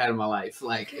I've ever had in my life.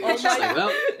 Like, it's just like,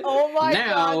 well, Oh my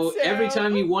now god. every Sam.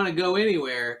 time you want to go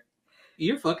anywhere,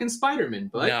 you're fucking Spider-Man,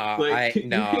 bud.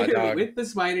 No, no, dog. With the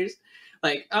spiders.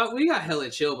 Like, we got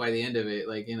hella chill by the end of it.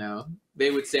 Like,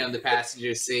 they would stay on the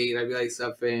passenger seat. I'd be like,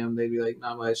 sup, fam? They'd be like,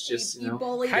 not much, just, You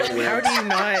bully How them.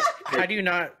 do you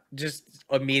not just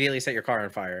immediately set your car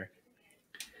on fire?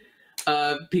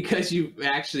 Because you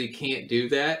actually can't do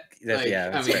that. That's- Like, yeah, I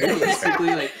that's mean, fair. realistically,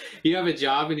 like, you have a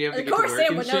job and you have to Of get to course work Sam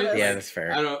and would know shit. this. Yeah, Like, that's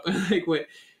fair. I don't like what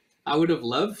I would have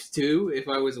loved to if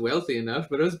I was wealthy enough,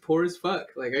 but I was poor as fuck.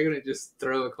 Like, I couldn't just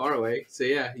throw a car away. So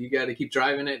yeah, you got to keep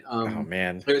driving it. Oh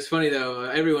man. It was funny though.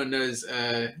 Everyone knows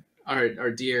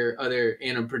our dear other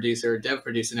Anim producer, dev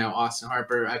producer now, Austin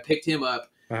Harper. I picked him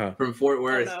up Uh-huh. from Fort Oh,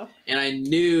 Worth, no. and I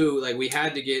knew like we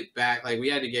had to get back. Like we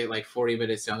had to get like 40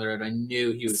 minutes down the road. I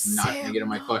knew he was not going to get in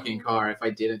my Sam, fucking car if I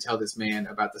didn't tell this man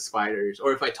about the spiders,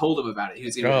 or if I told him about it. He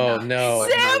was going to. Oh no.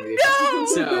 Sam, no!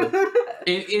 So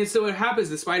and so what happens?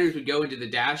 The spiders would go into the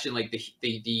dash and like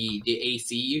the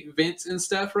AC vents and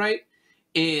stuff, right?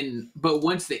 But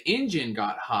once the engine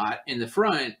got hot in the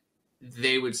front,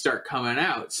 they would start coming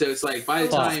out. So it's like by the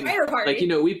Fuck. time, Spider party.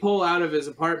 like we pull out of his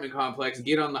apartment complex,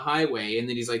 get on the highway, and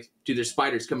then he's like, "Dude, there's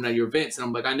spiders coming out of your vents," and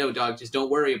I'm like, "I know, dog. Just don't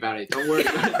worry about it. Don't worry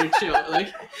about it. They're chill." Like,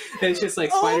 and it's just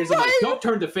like Oh spiders. I'm like, my- "Don't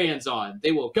turn the fans on.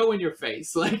 They will go in your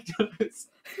face." Like,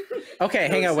 Okay,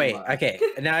 hang That on, was wait. a lot. Okay,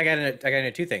 now I gotta know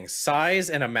two things: size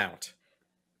and amount.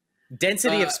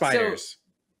 Density of So- spiders.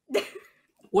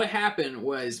 what happened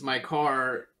was my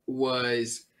car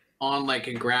was on like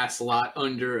a grass lot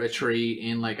under a tree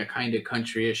in like a kind of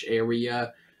countryish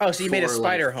area. Oh, so you made a for,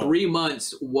 spider like, home. 3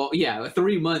 months. Well, yeah,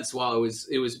 3 months while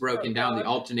it was broken Oh, down. The God.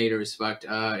 alternator was fucked,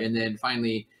 and then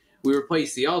finally we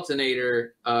replaced the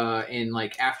alternator. And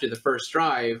like after the first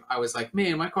drive, I was like,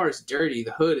 "Man, my car is dirty.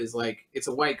 The hood is like it's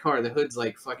a white car. The hood's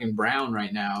like fucking brown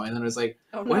right now." And then I was like,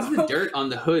 Oh, "Why is no. the dirt on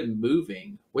the hood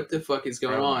moving? What the fuck is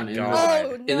going Oh, my on?" And, God.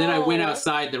 Oh, and then I went no.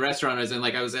 outside the restaurant. I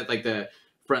was at like the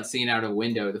front seeing out a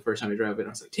window the first time I drove it. I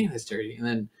was like, "Damn, that's dirty." And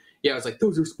then I was like,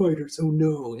 "Those are spiders. Oh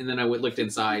no!" And then I looked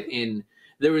inside, and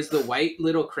there was the white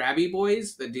little crabby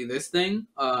boys that do this thing.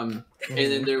 And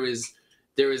then there was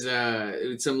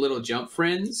some little jump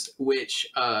friends, which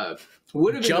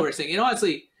would have been Jump- worse thing. And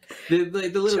honestly, the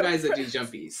little Jump guys that do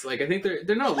jumpies, like I think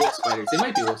they're not wolf spiders. They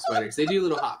might be wolf spiders. They do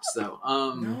little hops though.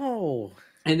 No.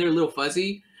 And they're a little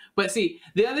fuzzy. But see,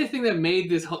 the other thing that made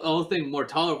this whole thing more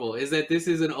tolerable is that this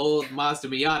is an old Mazda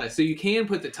Miata, so you can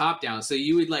put the top down. So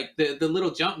you would like the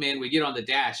little jump man would get on the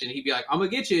dash, and he'd be like, "I'm gonna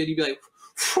get you," and he'd be like,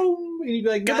 "Phoom," and he'd be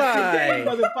like, "Not today,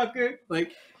 Goodbye. motherfucker!"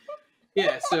 Like,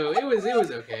 yeah. So it was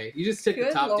okay. You just took the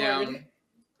Good top Lord. down,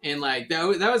 and like that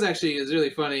was actually it was really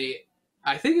funny.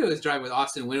 I think it was driving with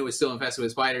Austin when it was still infested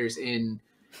with spiders,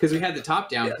 because we had the top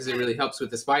down because it really helps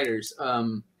with the spiders.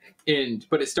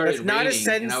 But it started That's not a raining,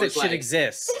 sentence and I that was should like,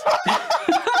 exist.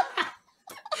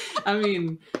 I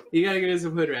mean, you gotta get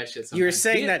some hood rat shit sometimes. You were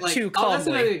saying that like, too that's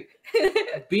calmly. another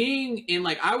thing. Being in,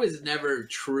 like, I was never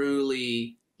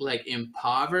truly, like,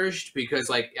 impoverished because,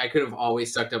 like, I could have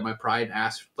always sucked up my pride and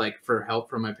asked, like, for help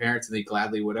from my parents, and they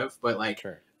gladly would have. But, like,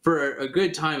 Sure. for a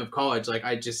good time of college, like,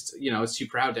 I just, you know, I was too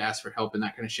proud to ask for help and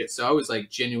that kind of shit. So I was, like,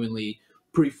 genuinely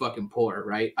pretty fucking poor,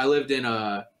 right? I lived in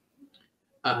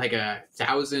like a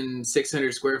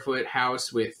 1,600 square foot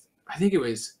house with, I think it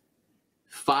was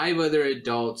 5 other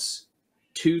adults,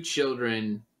 2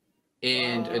 children,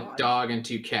 and a dog and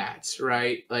 2 cats,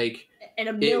 right? Like, and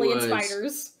a million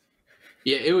spiders.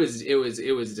 Yeah, it was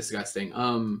disgusting.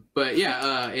 But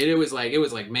yeah, it was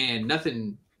like, man,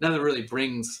 nothing really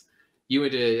brings you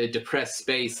into a depressed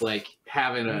space like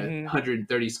having a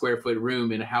 130 square foot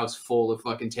room in a house full of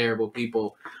fucking terrible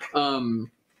people.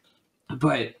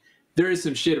 But there is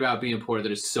some shit about being poor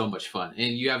that is so much fun,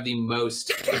 and you have the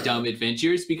most dumb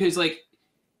adventures because, like,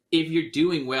 if you're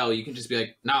doing well, you can just be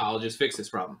like, nah, I'll just fix this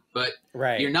problem. But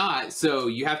you're not, so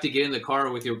you have to get in the car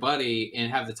with your buddy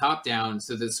and have the top down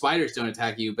so the spiders don't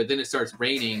attack you, but then it starts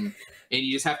raining, and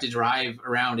you just have to drive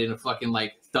around in a fucking,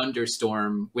 like,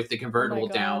 thunderstorm with the convertible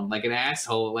down like an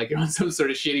asshole, like you're on some sort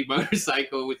of shitty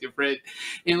motorcycle with your friend.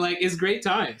 And, like, it's great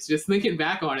times. Just thinking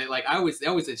back on it, like, that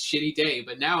was a shitty day,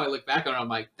 but now I look back on it, I'm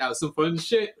like, that was some fun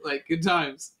shit. Like, good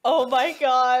times. Oh my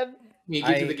god. You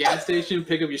get to the gas station,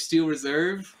 pick up your Steel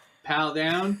Reserve, pal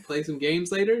down, play some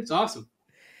games later. It's awesome.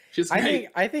 Just I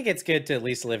think it's good to at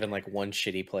least live in, like, one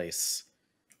shitty place,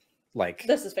 like,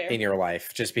 this is fair, in your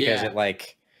life, just because it,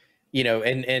 like, you know,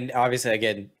 and obviously,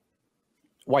 again,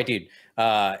 white dude,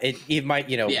 it might,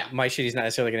 you know, my shitty's not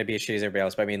necessarily going to be as shitty as everybody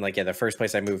else, but I mean, like, yeah, the first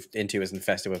place I moved into was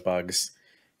infested with bugs,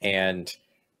 and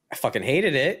I fucking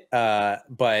hated it,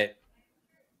 but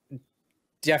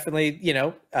definitely, you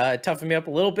know, toughened me up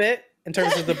a little bit in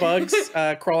terms of the bugs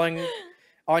crawling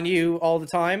on you all the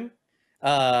time,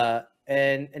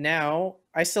 and now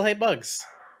I still hate bugs.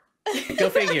 Go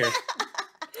figure.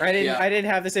 I didn't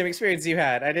have the same experience you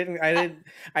had.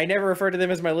 I never referred to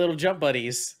them as my little jump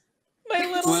buddies. My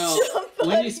little jump buddies.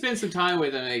 When you spend some time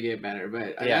with them, they get better.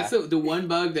 But that's the one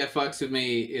bug that fucks with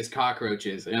me is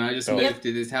cockroaches. And I just moved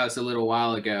to this house a little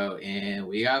while ago, and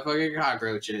we got fucking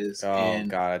cockroaches. Oh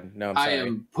God, no! I'm sorry. I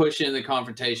am pushing the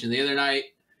confrontation. The other night,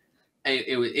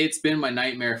 it's been my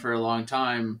nightmare for a long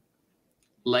time.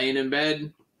 Laying in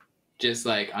bed, just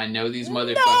like, I know these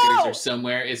motherfuckers are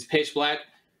somewhere. It's pitch black.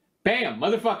 Bam,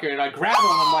 motherfucker, and I grab them.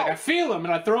 I'm like, I feel them,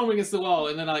 and I throw them against the wall,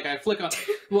 and then I flick on.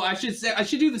 Well, I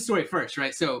should do the story first,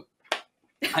 right? So,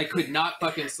 I could not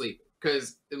fucking sleep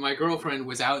because my girlfriend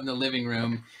was out in the living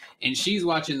room, and she's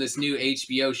watching this new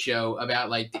HBO show about,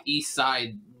 like, the East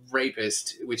Side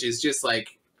Rapist, which is just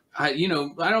like, I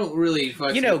don't really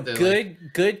fuck with the,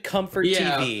 good comfort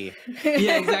TV.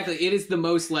 Yeah, exactly. It is the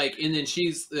most, like, and then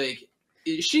she's to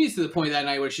the point that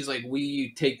night where she's like, will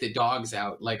you take the dogs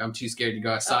out? Like, I'm too scared to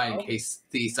go outside in case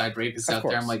the East Side Rapist out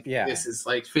there. I'm like, this is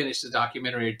like, finish the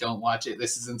documentary or don't watch it.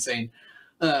 This is insane.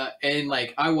 And,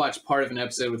 like, I watched part of an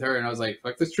episode with her, and I was like,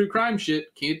 fuck this true crime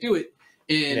shit. Can't do it.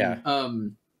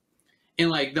 And, and,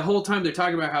 like, the whole time they're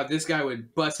talking about how this guy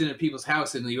would bust into people's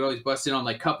house, and he would always bust in on,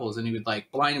 like, couples, and he would,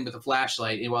 like, blind them with a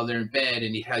flashlight and while they're in bed,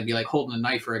 and he'd have to be, like, holding a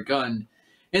knife or a gun.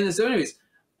 And then, so anyways,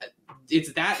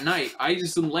 it's that night. I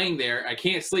just am laying there. I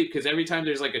can't sleep because every time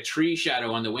there's, like, a tree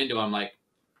shadow on the window, I'm like,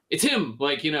 it's him.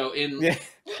 Like, you know, and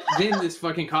then this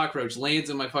fucking cockroach lands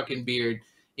in my fucking beard,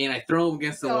 and I throw him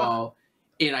against the wall,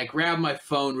 and I grab my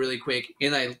phone really quick,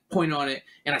 and I point on it,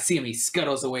 and I see him. He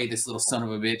scuttles away, this little son of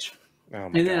a bitch. Oh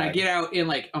and then I get out, and,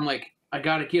 like, I'm like, I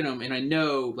gotta get him, and I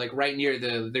know, like, right near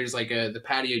there's, like, the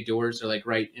patio doors are, like,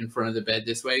 right in front of the bed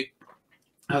this way.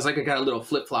 I was like, I got a little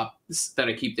flip-flop that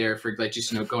I keep there for, like,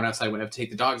 just, you know, going outside when I have to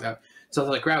take the dogs out. So I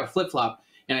was like, grab a flip-flop,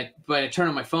 and I turn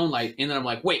on my phone light, and then I'm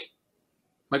like, wait,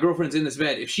 my girlfriend's in this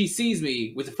bed. If she sees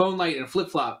me with a phone light and a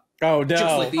flip-flop,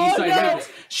 just like the East Side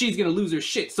Rapist, she's gonna lose her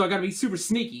shit. So I gotta be super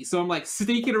sneaky. So I'm, like,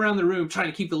 sneaking around the room, trying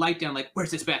to keep the light down, like, where's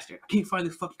this bastard? I can't find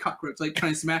this fucking cockroach, like,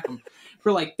 trying to smack him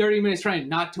for, like, 30 minutes, trying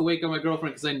not to wake up my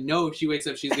girlfriend, because I know if she wakes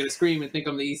up, she's gonna scream and think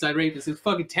I'm the East Side Rapist. It's a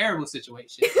fucking terrible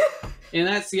situation. And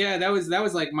that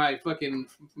was like my fucking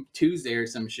Tuesday or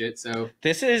some shit. So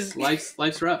this is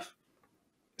life's rough.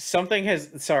 Something has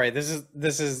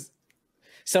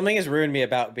ruined me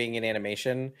about being in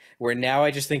animation, where now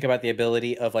I just think about the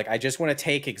ability of, like, I just want to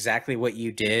take exactly what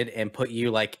you did and put you,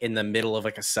 like, in the middle of,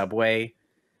 like, a subway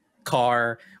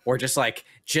car, or just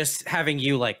having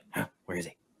you, like, oh, where is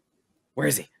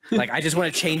he? Like, I just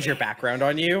want to change your background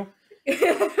on you,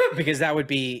 because that would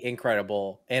be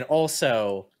incredible. And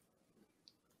also,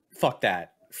 fuck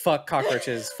that. Fuck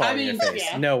cockroaches falling in your face.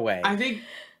 No way. I think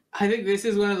I think this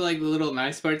is one of the little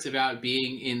nice parts about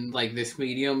being in this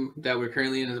medium that we're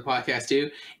currently in as a podcast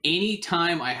too.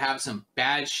 Anytime I have some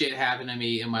bad shit happen to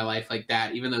me in my life like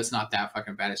that, even though it's not that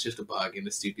fucking bad, it's just a bug in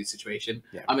a stupid situation.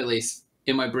 Yeah. I'm at least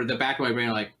in the back of my brain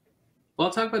like, well,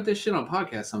 I'll talk about this shit on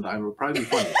podcast sometime. It'll probably be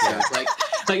funny. At least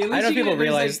I don't know if people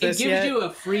realize this it gives yet. you a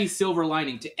free silver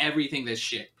lining to everything that's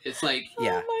shit. It's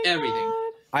Yeah. everything.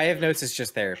 God. I have notes. It's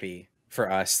just therapy for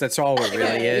us. That's all it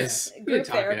really is. Group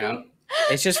Talk it therapy. out.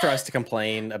 It's just for us to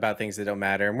complain about things that don't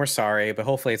matter, and we're sorry, but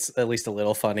hopefully it's at least a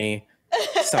little funny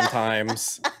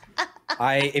sometimes.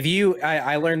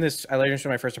 I learned this from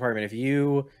my first apartment.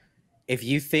 If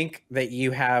you think that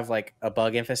you have a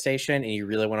bug infestation and you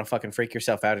really want to fucking freak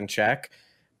yourself out and check,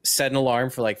 set an alarm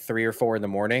for 3 or 4 in the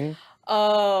morning.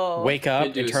 Oh. Wake up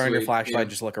Into and a turn on your sleep, flashlight. yeah. And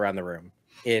just look around the room.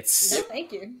 It's No,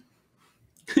 thank you.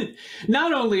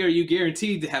 Not only are you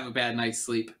guaranteed to have a bad night's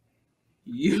sleep,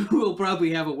 you will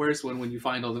probably have a worse one when you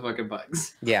find all the fucking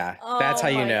bugs. yeah. That's how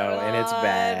you my know, and it's God.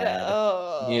 bad.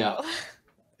 Oh. Yeah.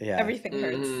 Yeah. Everything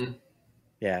hurts. Mhm.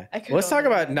 Yeah. I could Let's talk only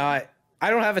about imagine. not. I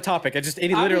don't have a topic. I just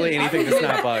literally I've anything been that's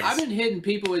not hitting- bugs. I've been hitting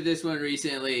people with this one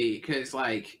recently because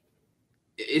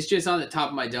it's just on the top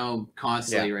of my dome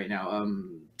constantly right now.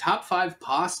 Top 5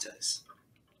 pastas.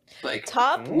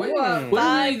 Top Mm. What are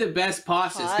five really the best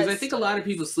pastas? Because I think a lot of pastas.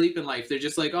 people sleep in life. They're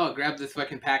just oh, grab this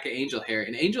fucking pack of angel hair.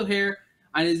 And angel hair,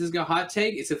 I know this is a hot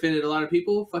take. It's offended a lot of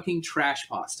people. Fucking trash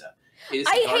pasta. It is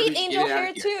I garbage. hate Get angel it out of hair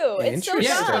here. too. It's so Interesting.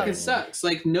 Yeah, it dumb. fucking sucks.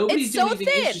 Nobody's It's doing so anything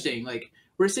thin. interesting.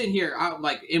 We're sitting here,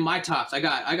 in my tops. I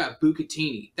got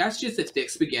bucatini. That's just a thick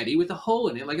spaghetti with a hole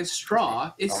in it, like a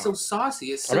straw. It's so saucy.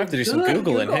 It's so I'm gonna have to do some good. Googling.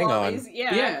 Google Hang all on. these-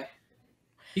 Yeah. Yeah.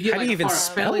 You get How do you even farfalle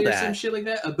spell or that? some shit like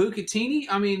that. A bucatini.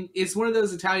 I mean, it's one of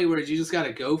those Italian words. You just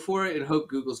gotta go for it and hope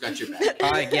Google's got your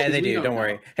back. Yeah, they We do. don't Don't know.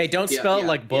 worry. Hey, don't Yeah, spell it yeah,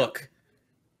 like yeah. book.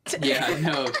 Yeah,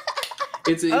 no.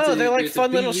 It's They're like it's a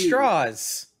fun little BU.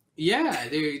 straws. Yeah,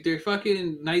 they're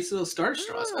fucking nice little starch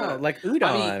straws. Oh, like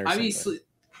udon or something.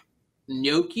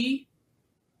 Gnocchi.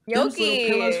 Those little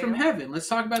pillows from Gnocchi. heaven. Let's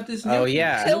talk about this. Oh, gnocchi.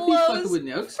 yeah. Don't be fucking Pillows with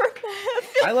gnocchi. from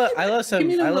heaven. I love some. Give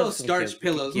me I them love little some starch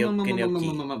pillows.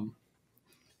 gnocchi.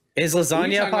 Is We were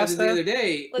lasagna talking about this the other pasta?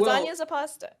 day. Lasagna's a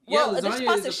pasta. Yeah, Well, there's lasagna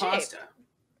pasta is a shape. pasta.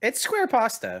 It's square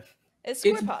pasta. It's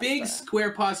square It's pasta. big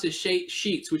square pasta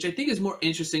sheets, which I think is more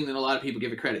interesting than a lot of people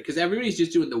give it credit. Because everybody's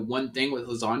just doing the one thing with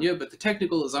lasagna, but the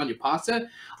technical lasagna pasta,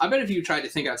 I bet if you tried to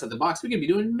think outside the box, we could be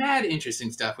doing mad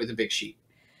interesting stuff with a big sheet.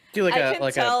 Do I a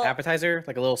can tell- an appetizer,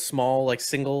 like a little small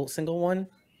single one.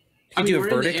 I You mean, do we're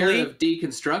it in the vertically. era of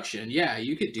deconstruction. Yeah,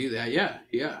 you could do that. Yeah.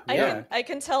 Yeah. I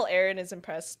can tell Aaron is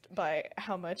impressed by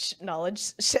how much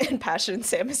knowledge and passion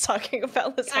Sam is talking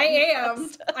about lasagna. I am.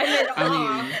 pasta. I'm in I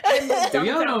awe. mean, I'm if y'all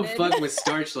don't dumbfounded. fuck with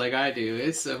starch like I do,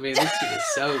 this shit is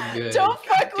so good. Don't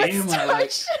fuck God with damn, I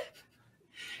like- starch.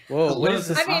 Whoa, what love is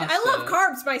this? I mean, I love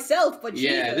carbs myself, but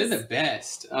Yeah, Jesus. they're the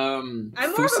best. I'm more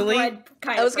of a Fusilli? bread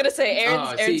kind I of was gonna say person. Aaron's,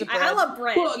 Oh, Aaron's see, a bread. I love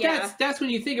bread. Well, yeah. that's when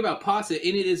you think about pasta, and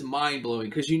it is mind blowing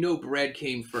because bread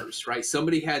came first, right?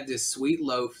 Somebody had this sweet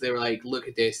loaf. They were like, "Look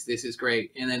at this. This is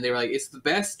great." And then they were like, "It's the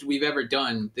best we've ever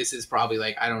done. This is probably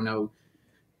I don't know,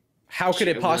 How could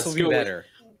it Shit, possibly be let's go with- better?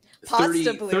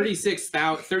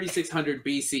 3600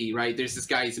 BC, right? There's this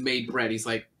guy. He's made bread. He's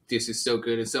like, "This is so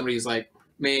good." And somebody's like,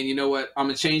 "Man, you know what? I'm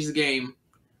gonna change the game.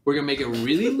 We're gonna make it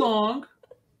really long,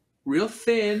 real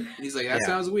thin." And he's like, "That Yeah.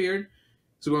 sounds weird."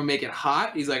 So we're gonna make it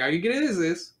hot. He's like, "I can get it as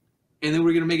this," and then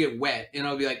we're gonna make it wet. And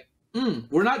I'll be like,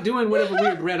 "We're not doing whatever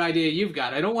weird bread idea you've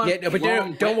got. I don't want." Yeah, no, but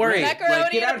long, don't wet worry. bread. Macaroni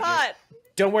get in out a of here. pot.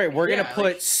 Don't worry, we're gonna Yeah,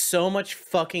 put so much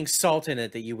fucking salt in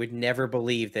it that you would never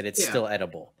believe that it's Yeah. still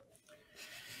edible.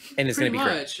 And it's Pretty gonna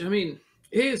be great. much. I mean,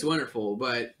 it is wonderful,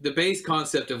 but the base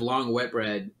concept of long wet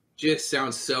bread just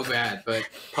sounds so bad. But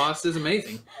pasta's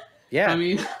amazing. Yeah. I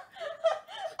mean,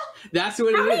 that's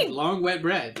what I it is. mean- Long wet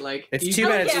bread. It's you too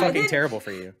don't bad it's yeah, fucking it- terrible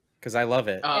for you. Because I love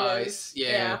it. It is, It's, yeah.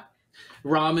 yeah.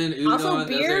 Ramen, udon, Also, those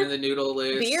beer- are in the noodle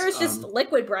list. Beer is just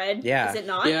liquid bread. yeah. Is it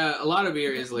not? Yeah, a lot of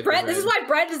beer is liquid Bread. bread. This is why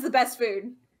bread is the best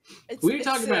food. We were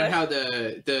talking about how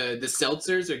the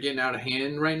seltzers are getting out of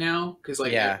hand right now because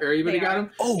Yeah. everybody They got are.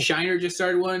 them. Oh. Shiner just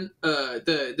started one.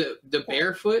 The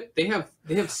Barefoot they have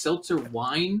seltzer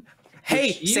wine. Hey,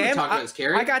 which you Sam, were talking about this,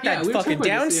 Carrie. I got Yeah, that we were fucking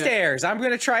talking about this, yeah. downstairs. I'm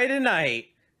gonna try it tonight.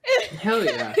 Hell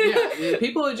yeah, yeah.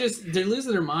 People are they're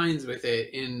losing their minds with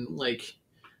it, and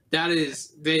that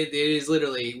is it is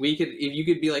literally if you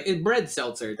could be like it's bread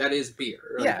seltzer, that is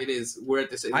beer. Yeah. It is. We're at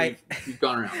this. I- We've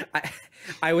gone around.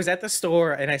 I was at the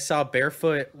store and I saw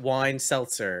Barefoot wine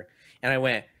seltzer, and I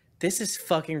went, "This is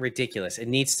fucking ridiculous. It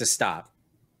needs to stop."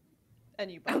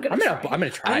 And you I'm bought gonna it. try. I'm gonna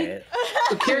try it.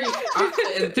 But Carrie,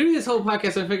 and through this whole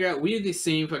podcast, I figure out we are the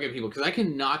same fucking people because I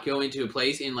cannot go into a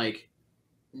place and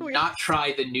not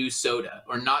try the new soda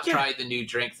or not try the new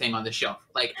drink thing on the shelf.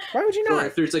 Like, Why would you or not?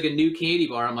 if there's like a new candy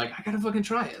bar, I'm like, I gotta fucking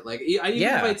try it. Like, even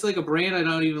if it's like a brand I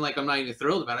don't even like, I'm not even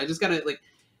thrilled about. I just gotta like.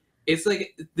 It's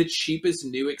like the cheapest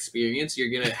new experience you're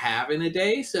gonna have in a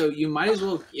day, so you might as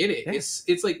well get it. Yeah.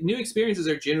 It's like new experiences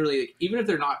are generally like, even if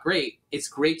they're not great, it's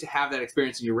great to have that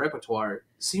experience in your repertoire.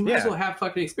 So you might as well have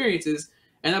fucking experiences,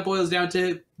 and that boils down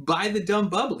to buy the dumb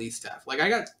bubbly stuff. Like I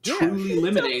got Truly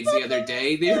lemonades the other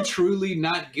day. They're truly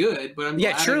not good, but I'm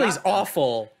glad Truly's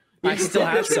awful. I still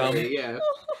have some. Yeah.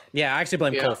 Yeah, I actually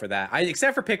blame Cole for that.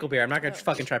 Except for pickle beer. I'm not gonna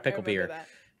fucking try I pickle beer. remember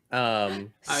that.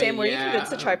 Sam, were you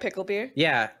convinced to try pickle beer?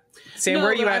 Yeah. Sam,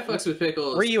 where are you at? With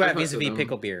pickles. Where are you at vis-a-vis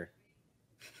pickle beer?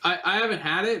 I haven't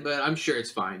had it, but I'm sure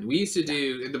it's fine. We used to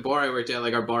do in the bar I worked at,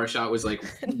 like our bar shot was like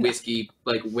whiskey,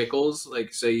 like Wickles,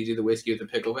 like so you do the whiskey with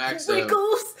the pickleback. So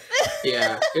Wickles.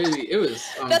 yeah, it was.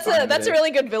 That's a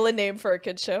really good villain name for a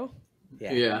kid show.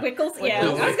 Yeah. Wickles. Yeah,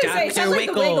 Wickles. I was gonna say it sounds like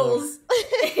the Wickles.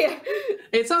 Wiggles.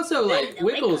 It's also like The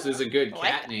Wickles Wickles. is a good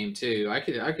cat name too. I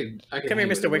could. Come hang here,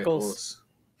 with Mr. the Wickles.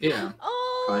 Yeah.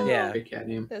 Oh, Fine. Yeah. Good cat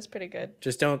name. that's pretty good.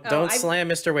 Just don't Oh, slam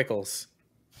Mr. Wickles.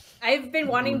 I've been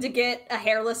wanting to get a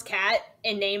hairless cat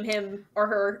and name him or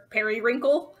her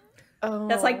Periwinkle. Oh,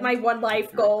 That's like my one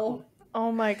life goal.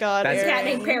 Oh my god, That's- This cat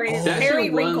Aaron. named Perry. Oh. That's your one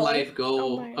Periwinkle. life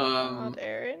goal. Oh my god,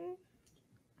 Aaron.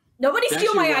 Nobody That's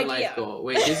steal your my one idea. life goal.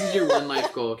 Wait, this is your one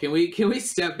life goal. Can we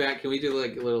step back? Can we do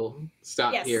like a little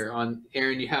stop Yes. here on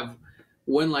Aaron? You have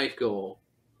one life goal,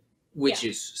 which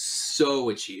is so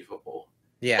achievable.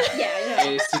 Yeah. Yeah.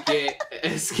 And it's to get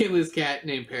a skinless cat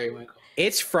named Periwinkle.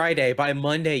 It's Friday. By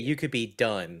Monday, you could be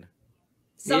done.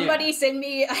 Somebody send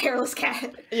me a hairless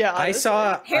cat. Yeah, I honestly.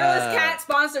 saw Hairless cat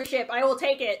sponsorship. I will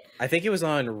take it. I think it was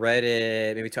on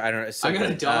Reddit. Maybe I don't know. I got a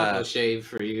something, dog shave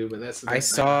for you, but that's the I best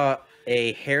saw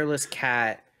a hairless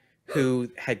cat who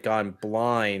had gone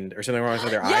blind or something wrong with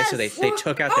their eyes, so they Yes!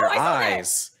 took out Oh, their I saw that.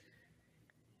 eyes.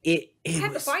 It I have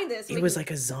to was find this. it was like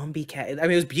a zombie cat. I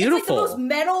mean, it was beautiful. It's like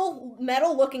the most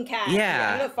metal looking cat.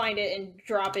 Yeah. I'm gonna find it and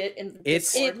drop it in the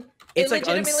It's- Discord. It's it like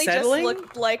legitimately unsettling. just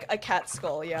looked like a cat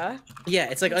skull, yeah? Yeah,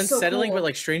 it's like It's so unsettling cool. but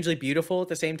like strangely beautiful at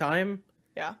the same time.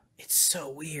 Yeah. It's so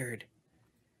weird.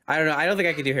 I don't know. I don't think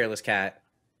I could do hairless cat.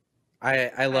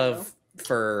 I love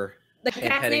fur. The and cat's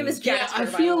petting- name is Yeah, Jasper. I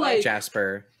by feel the way. like-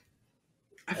 Jasper.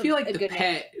 I feel like A the good name.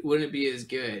 pet wouldn't be as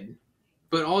good,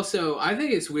 but also I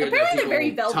think it's weird Apparently that they're very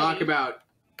people talk velvety. about.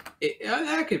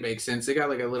 That could make sense. They got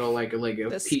like a little like a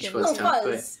The peach skin fuzz Little tuft,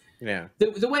 but fuzz. Yeah.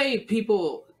 the way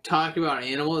people talk about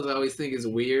animals, I always think is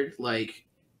weird. Like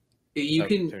you Oh,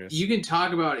 can there it is. you can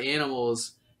talk about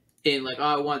animals in like, oh,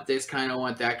 I want this kind, I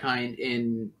want that kind,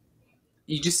 and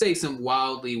you just say some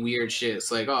wildly weird shit.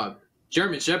 It's like, oh,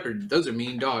 German Shepherd, those are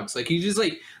mean dogs. Like you just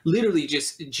like literally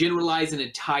just generalize an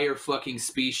entire fucking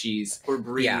species or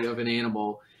breed Yeah. of an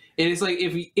animal. And it's like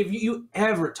if you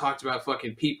ever talked about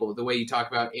fucking people the way you talk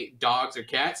about dogs or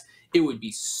cats, it would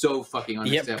be so fucking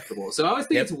unacceptable. So I always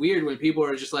think Yep. it's weird when people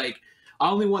are just like, I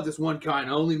only want this one kind.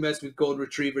 I only mess with golden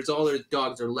retrievers. All their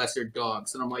dogs are lesser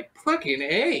dogs. And I'm like, fucking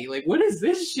A, like, what is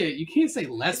this shit? You can't say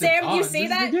lesser Sam, dogs. you say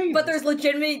This is that, ridiculous. but there's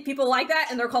legitimate people like that,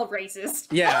 and they're called racist.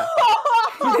 Yeah.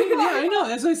 yeah, I know.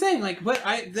 That's what I'm saying. Like, but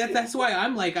that's why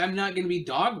I'm like, I'm not gonna be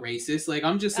dog racist. Like,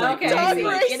 I'm just like, Okay, Dog maybe,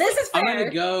 like, racist. yeah, this is I'm fair.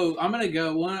 gonna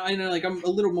go. One, I know, like, I'm a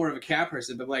little more of a cat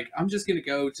person, but like, I'm just gonna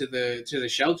go to the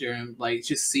shelter and like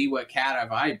just see what cat I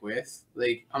vibe with.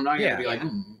 Like, I'm not gonna Yeah. be like, Yeah.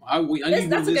 I need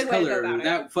That's a this good way to go color, about or it.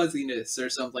 that fuzziness, or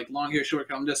something like long hair, short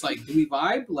hair. I'm just like, do we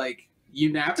vibe? Like,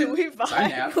 you napping? Do we I vibe?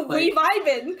 nap. We Like,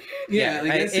 vibing. yeah,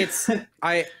 like, it's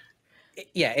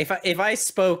if I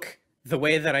spoke the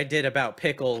way that I did about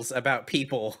pickles about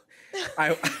people,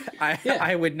 I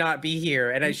Yeah. would not be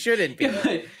here, and I shouldn't be.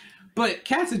 Yeah, but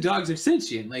cats and dogs are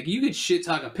sentient. Like you could shit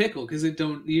talk a pickle because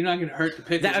you're not gonna hurt the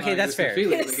pickle. Okay, that's fair.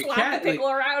 Like a Slap cat, the pickle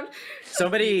around.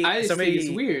 Somebody I just somebody think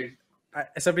it's weird.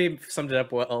 somebody summed it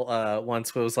up well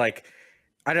once. Was like,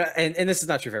 I don't, and this is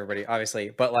not true for everybody, obviously,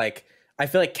 but like I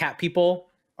feel like cat people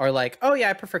are like, oh yeah,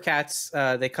 I prefer cats.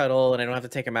 They cuddle, and I don't have to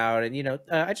take them out, and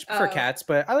I just prefer Oh. cats.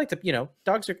 But I like to,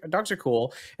 dogs are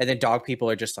cool. And then dog people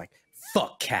are just like,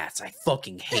 fuck cats. I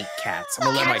fucking hate cats. I'm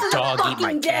gonna let my Cats are the dog eat my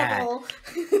fucking cat. devil.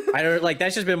 I don't like.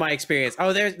 That's just been my experience.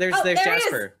 Oh, there's Oh, there he is.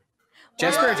 Jasper.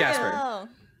 Jasper or Jasper? Oh.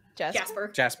 Jasper?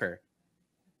 Jasper. Jasper.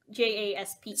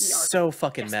 Jasper. So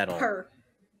fucking metal. Jasper.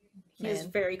 He is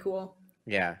Man. very cool.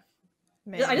 Yeah.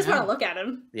 Man. I just want to look at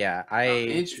him. Yeah. Oh,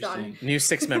 interesting. New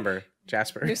 6 member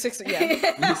Jasper. New six, yeah.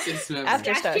 After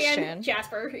Stash Stash Chan, Chan.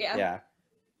 Jasper, yeah. Yeah.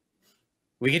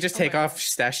 We could just Oh take my off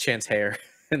Stash Chan's hair,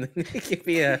 and then it could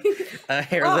be a Oh,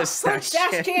 hairless put Stash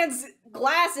Stash Chan. Chan's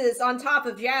glasses on top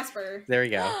of Jasper. There we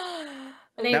go.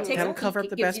 And then That, he takes that'll a cover peek, up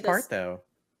the gives best you part, this- though.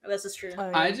 This is true. Oh,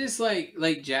 yeah. I just like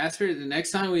Jasper. The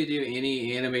next time we do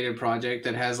any animated project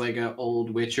that has like an old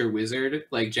witch or wizard,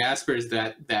 like Jasper's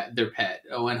that their pet.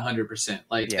 100%.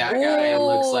 Like Yeah. that guy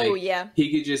looks Ooh, like yeah.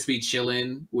 he could just be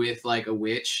chilling with like a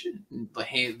witch.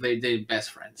 Like they're best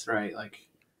friends, right? Like,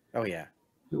 Oh yeah.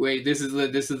 wait, this is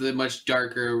the much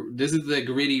darker. This is the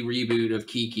gritty reboot of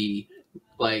Kiki.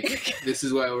 Like this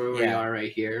is where we Yeah. are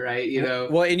right here, right? You know.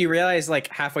 Well, and you realize like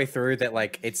halfway through that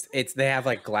like it's they have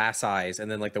like glass eyes, and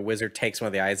then like the wizard takes one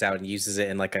of the eyes out and uses it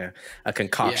in like a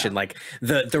concoction. Yeah. Like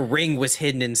the ring was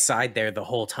hidden inside there the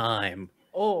whole time.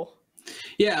 Oh.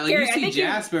 Yeah, like Gary, I you see think you-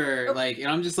 Jasper, like, and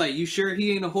I'm just like, you sure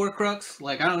he ain't a Horcrux?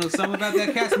 Like, I don't know, something about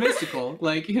that cat's mystical.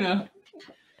 Like, you know,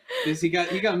 he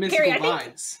got mystical Gary, I think-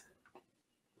 vibes.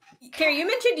 Carrie, you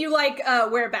mentioned you like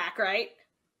Wear Back, right?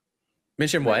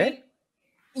 Mission what? Movie?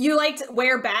 You liked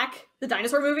Wear Back, the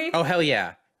dinosaur movie? Oh hell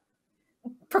yeah.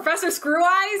 Professor Screw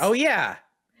Eyes? Oh yeah.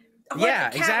 What, yeah,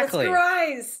 the cat with exactly. Screw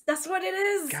Eyes. That's what it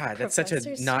is. God, that's such a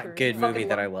Professor not good Screw. movie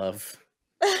that I love.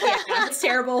 Yeah, it's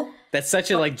terrible. That's such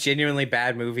a like genuinely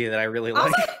bad movie that I really like.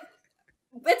 Also,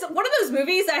 it's one of those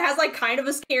movies that has like kind of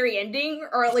a scary ending,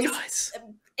 or at least Guys.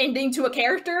 ending to a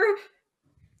character.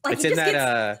 Like It's he in just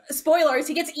that gets spoilers.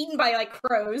 He gets eaten by like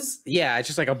crows. yeah, it's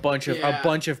just like a bunch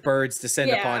of birds descend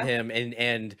Yeah. upon him,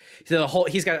 and the whole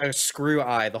he's got a screw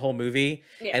eye the whole movie,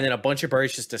 Yeah. and then a bunch of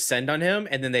birds just descend on him,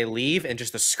 and then they leave, and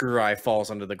just a screw eye falls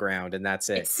onto the ground, and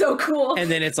that's it. It's so cool. And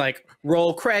then it's like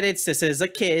roll credits. This is a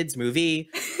kids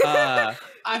movie.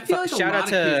 I feel like shout a out lot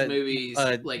to, of kids movies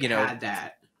like you know, had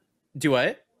that. Do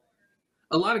what?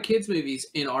 A lot of kids movies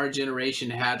in our generation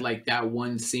had like that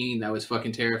one scene that was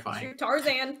fucking terrifying.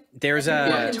 Tarzan. There's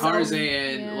Yeah, a Tarzan,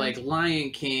 Yeah. like Lion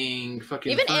King, fucking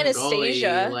Even Ferngully,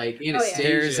 Anastasia. like yeah. Anastasia.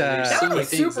 There's, There's so That many was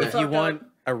things super if that you fucked want up.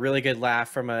 a really good laugh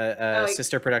from a like-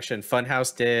 sister production,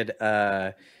 Funhouse did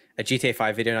a GTA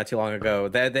 5 video not too long ago.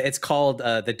 It's called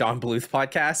the Don Bluth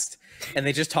podcast, and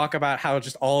they just talk about how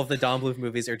just all of the Don Bluth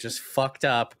movies are just fucked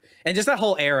up, and just that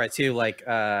whole era too. Like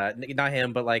not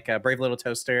him, but like Brave Little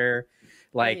Toaster.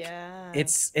 Like yeah.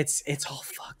 it's all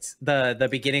fucked. The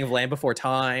beginning of Land Before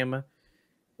Time.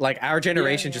 Like our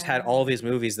generation just had yeah. all these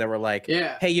movies that were like,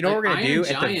 Yeah. hey, you know what we're gonna Iron do at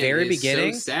the Giant very is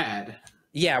beginning? So sad.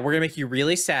 Yeah, we're gonna make you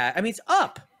really sad. I mean, it's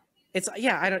up. It's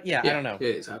I don't know.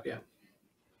 It is up, yeah.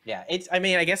 Yeah, it's. I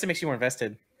mean, I guess it makes you more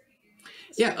invested.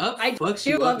 Yeah, up I fucks do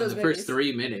you love up in those the first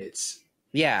movies. 3 minutes.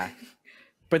 Yeah,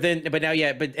 but now,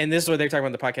 and this is what they're talking about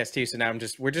on the podcast too. So now I'm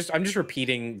just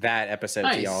repeating that episode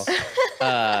to y'all.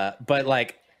 But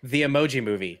like the Emoji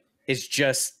Movie is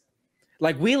just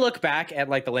like we look back at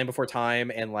like the Land Before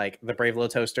Time and like the Brave Little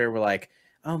Toaster. We're like,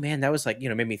 oh man, that was like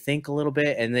made me think a little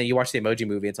bit. And then you watch the Emoji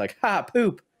Movie, it's like, ha,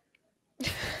 poop.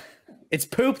 It's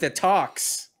poop that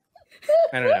talks.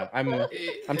 I don't know.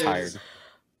 I'm tired.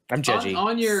 I'm judgy.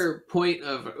 On your point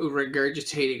of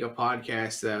regurgitating a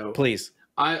podcast, though, Please.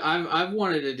 I've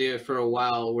wanted to do it for a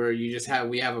while, where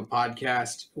we have a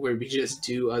podcast where we just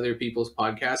do other people's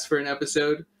podcasts for an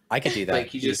episode. I could do that.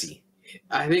 Like you just, Easy.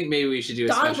 I think maybe we should do a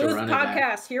Don special Bluth run of that.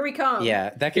 podcast. Here we come.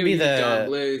 Yeah, that could Maybe be Don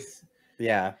the Bluth.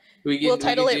 yeah. We'll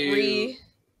title we it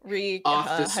could do off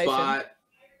the hyphen. spot.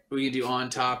 We can do on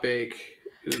topic.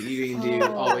 You can do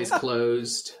Oh. always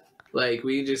closed. Like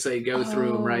we can just like go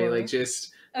through them, right? Oh. Like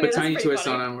just Okay, put that's tiny pretty twists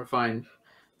funny. on them. We're fine.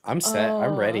 I'm set.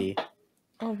 I'm Oh. ready.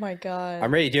 Oh my god.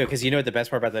 I'm ready to do it because you know what the best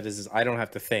part about that is I don't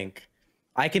have to think.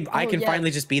 I can yeah.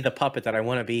 finally just be the puppet that I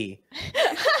want to be,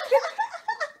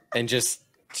 and just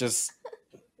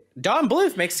Don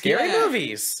Bluth makes scary Yeah.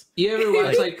 movies. You ever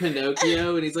watch like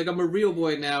Pinocchio and he's like, I'm a real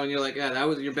boy now, and you're like, that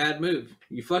was your bad move.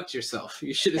 You fucked yourself.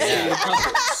 You should have stayed a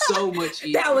puppet so much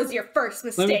easier. That was your first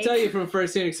mistake. Let me tell you from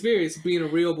first-hand experience, being a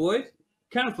real boy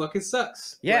kind of fucking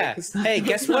sucks. Yeah. Like, it's not- Hey, it's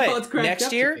guess not all what? it's cracked Next up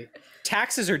to year, be.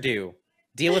 taxes are due.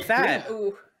 Deal with that.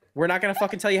 Ooh. We're not gonna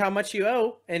fucking tell you how much you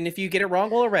owe, and if you get it wrong,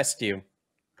 we'll arrest you.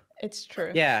 It's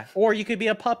true. Yeah, or you could be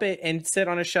a puppet and sit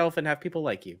on a shelf and have people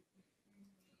like you.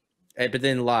 But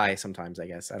then lie sometimes, I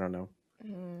guess. I don't know.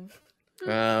 Mm.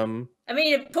 I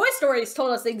mean, if Toy Story's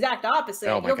told us the exact opposite.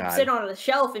 Oh my You'll God. sit on a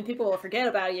shelf and people will forget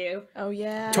about you. Oh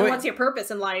yeah. Toy- And what's your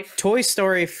purpose in life? Toy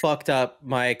Story fucked up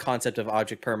my concept of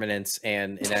object permanence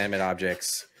and inanimate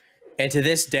objects. And to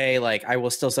this day, like I will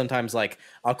still sometimes like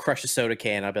I'll crush a soda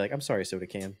can. I'll be like, I'm sorry, soda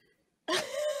can.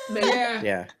 Yeah.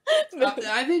 Yeah.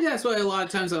 I think that's why a lot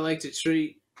of times I like to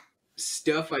treat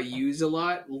stuff I use a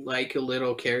lot like a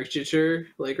little caricature,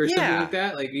 like or something Yeah. like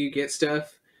that. Like you get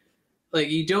stuff, like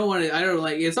you don't want to. I don't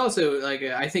like. It's also like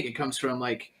I think it comes from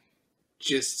like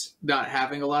just not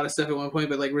having a lot of stuff at one point,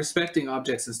 but like respecting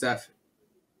objects and stuff.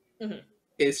 Mhm.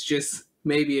 It's just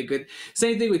maybe a good.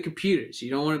 Same thing with computers.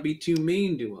 You don't want to be too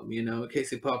mean to them, you know, in case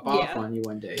they pop off Yeah. on you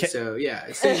one day. So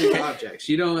yeah, same with objects.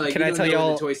 You don't like. Can you I don't tell know y'all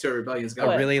when the Toy Story Rebellion's a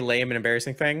going. really lame and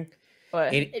embarrassing thing?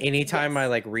 What? Anytime yes. I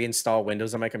like reinstall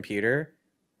Windows on my computer,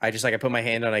 I just like I put my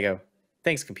hand on, I go,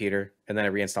 thanks computer, and then I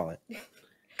reinstall it.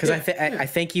 Because I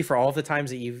thank you for all the times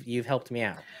that you've helped me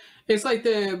out. It's like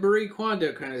the Marie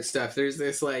Kondo kind of stuff. There's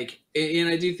this like, and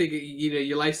I do think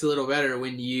your life's a little better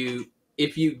when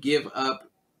if you give up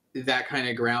that kind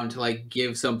of ground to like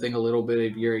give something a little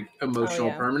bit of your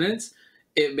emotional permanence.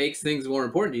 It makes things more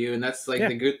important to you, and that's like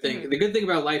the good thing. The good thing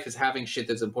about life is having shit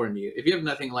that's important to you. If you have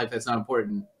nothing in life that's not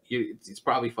important, it's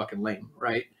probably fucking lame,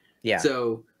 right? Yeah.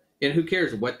 So, and who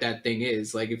cares what that thing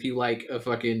is? Like, if you like a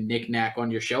fucking knick-knack on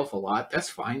your shelf a lot, that's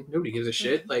fine. Nobody gives a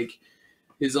shit. Like,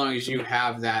 as long as you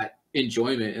have that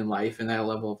enjoyment in life and that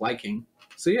level of liking.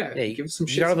 So yeah, give some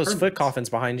shit. You got all some those foot coffins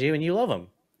behind you, and you love them.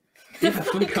 Yeah,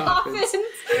 foot coffins.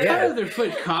 Yeah, they're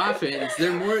foot coffins.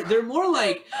 They're more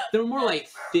like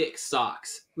thick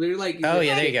socks. They're like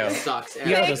there you go. Socks.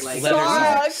 Yeah, Those like leather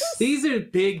socks. socks. These are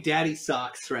big daddy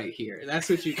socks right here. That's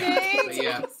what you got. But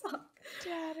yeah.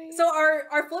 Daddy. So are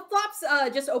flip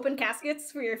flops just open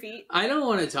caskets for your feet? I don't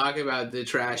want to talk about the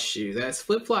trash shoe. That's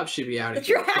flip flop should be out of The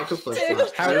here. trash Fuck a flip shoe.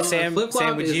 flop. How, Sam,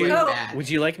 bad. would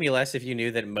you like me less if you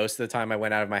knew that most of the time I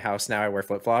went out of my house now I wear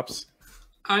flip flops?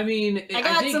 I mean, I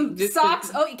got some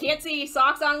socks. Oh, you can't see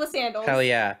socks on with sandals. Hell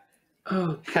yeah.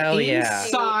 Oh, hell yeah.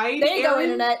 Inside, there you go, Aaron?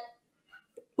 internet.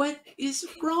 What is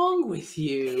wrong with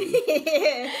you?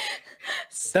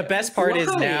 The best part is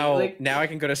Why? now I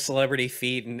can go to Celebrity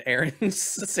Feet and Aaron's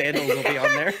sandals will be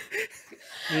on there.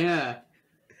 Yeah.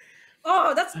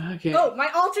 Oh, that's Okay. oh my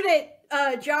alternate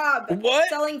job. What?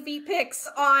 Selling feet pics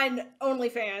on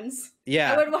OnlyFans.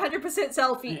 Yeah. I would 100%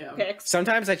 sell feet pics.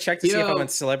 Sometimes I check to see if I'm Yo. on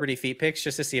Celebrity Feet pics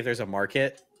just to see if there's a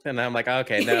market. And I'm like,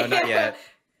 okay, no, not yet.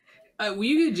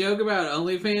 You could joke about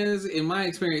OnlyFans. In my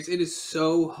experience, it is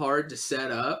so hard to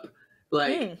set up.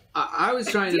 Like I was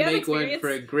trying Do to you have make one experience? for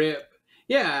a grip.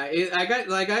 Yeah, I got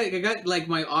like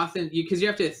my because you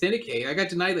have to authenticate. I got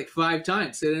denied like 5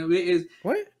 times. And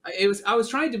What? I was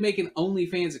trying to make an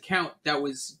OnlyFans account that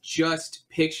was just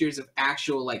pictures of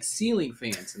actual like ceiling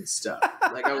fans and stuff.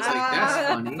 Like I was like, that's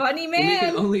funny. Funny You make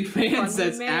an man. OnlyFans Funny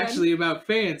that's man. actually about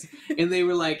fans, and they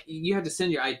were like, you have to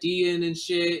send your ID in and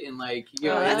shit, and like, Oh,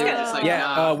 and that's they were kinda just like, cool.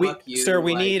 nah, we fuck you, sir,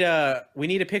 we like-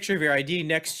 need a picture of your ID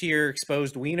next to your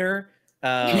exposed wiener.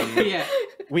 yeah,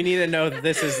 We need to know that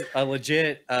this is a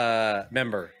legit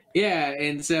member. yeah,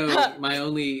 and so my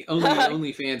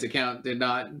OnlyFans account did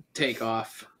not take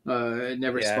off. It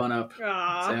never spun up.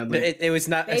 Aw. Sadly. It was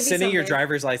not Maybe sending your someday.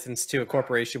 driver's license to a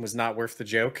corporation was not worth the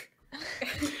joke.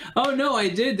 Oh no, I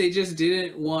did. They just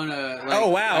didn't want to. Like, Oh,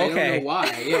 wow, I okay. don't know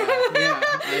why.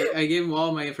 Yeah. I gave them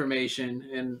all my information,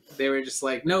 and they were just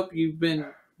like, "Nope, you've been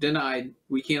denied.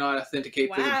 We cannot authenticate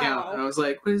this account." Wow. And I was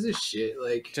like, "What is this shit?"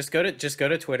 Like, Just go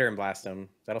to Twitter and blast them.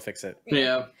 That'll fix it.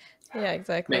 yeah, Yeah,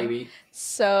 exactly. maybe.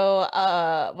 So,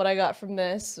 what I got from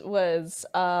this was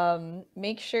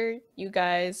make sure you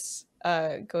guys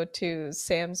go to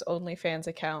Sam's OnlyFans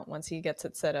account once he gets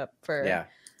it set up for Yeah.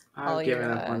 All I've given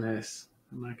your, up on this.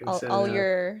 I'm not gonna all, set all it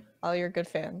up. your good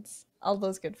fans, all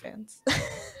those good fans.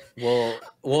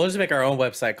 We'll just make our own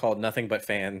website called Nothing But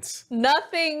Fans.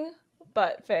 Nothing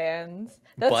but fans.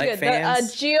 That's But good.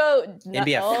 fans?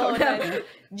 NBF. Oh, No. nice.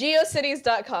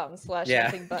 Geocities.com/nothing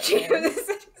Yeah. but fans.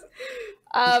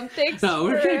 Thanks. No,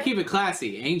 we're for... gonna keep it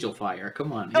classy. Angel Fire,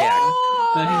 come on. Yeah.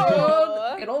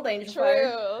 Oh, Good old Angel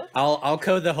Fire. true. I'll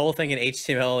code the whole thing in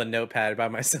HTML and Notepad by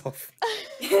myself.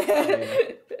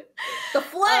 The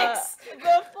flex.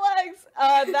 The flex.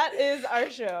 That is our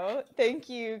show. Thank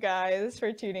you guys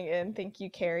for tuning in. Thank you,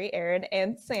 Carrie, Aaron,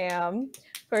 and Sam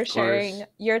for sharing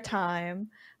your time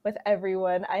with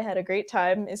everyone. I had a great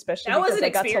time, especially That was because an I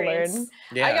got to experience. learn.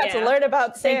 Yeah. I got to Yeah. learn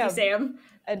about Thank Sam, you, Sam.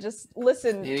 and just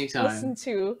listen Anytime.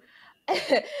 to.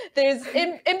 There's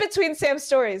in between Sam's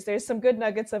stories. There's some good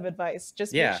nuggets of advice.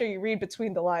 Just Yeah. make sure you read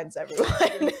between the lines,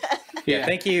 everyone. Yeah,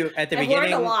 thank you. At the I've learned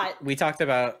beginning, a lot. we talked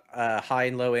about high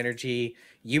and low energy.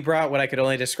 You brought what I could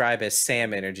only describe as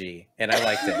Sam energy, and I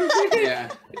liked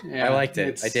it. Yeah. I liked it.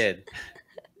 It's- I did.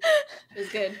 It was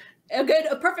good.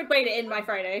 A perfect way to end my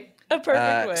Friday. A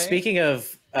perfect way. Speaking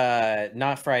of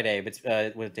not Friday, but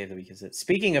what day of the week is it?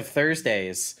 Speaking of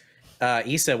Thursdays,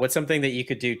 Issa, what's something that you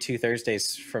could do 2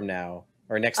 Thursdays from now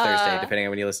or next Thursday, depending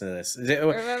on when you listen to this?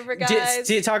 Remember, guys.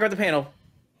 Talk about the panel.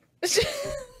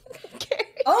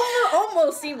 Oh,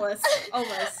 Almost seamless.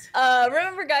 Almost.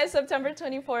 Remember, guys, September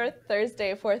 24th,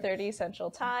 Thursday, 4:30 Central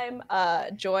Time.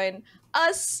 Join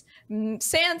us,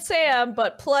 Sam,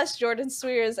 but plus Jordan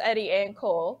Swears, Eddie, and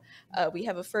Cole. We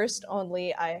have a first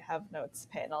only I Have Notes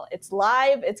panel. It's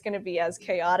live. It's going to be as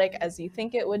chaotic as you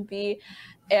think it would be.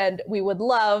 And we would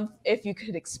love if you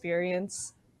could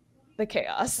experience the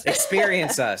chaos.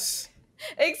 Experience us.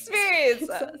 Experience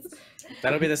us.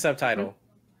 That'll be the subtitle.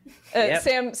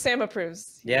 Yep. Sam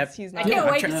approves. Yep. He's I not.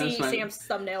 can't wait to No, see that's fine. Sam's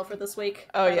thumbnail for this week.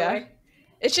 Oh, by the yeah? way.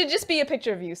 It should just be a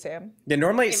picture of you, Sam. Yeah,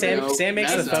 normally Sam No, makes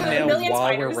the that's not- thumbnail Million while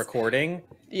spiders. we're recording.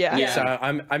 Yeah. Yeah. So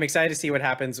I'm excited to see what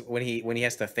happens when he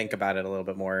has to think about it a little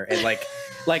bit more and like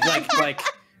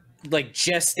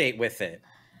gestate with it.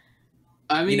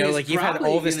 I mean, You know, it's like you've had probably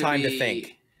all this gonna time to be-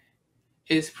 think.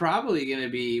 It's probably going to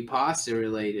be pasta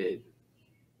related.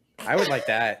 I would like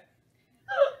that.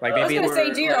 Like I was maybe gonna say,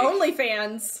 Or, do your like-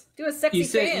 OnlyFans. Do a sexy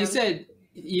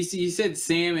You said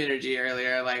Sam energy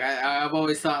earlier. Like I've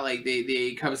always thought like they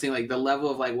encompassing like the level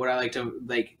of like what I like to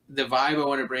like the vibe I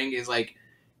want to bring is like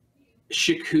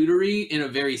charcuterie in a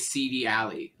very seedy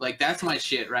alley. Like that's my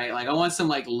shit, right? Like I want some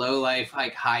like low life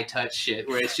like high touch shit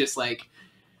where it's just like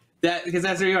that because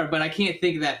that's where you are. But I can't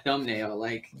think of that thumbnail.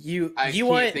 Like you I you can't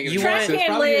want think of you it. want So it's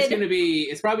probably lid.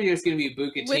 just gonna be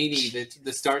bucatini, Which-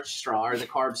 the starch straw or the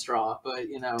carb straw. But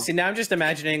you know. See, now I'm just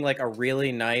imagining like a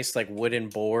really nice like wooden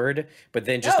board, but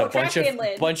then just Oh, a bunch trash can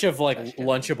lid. of like Trash can.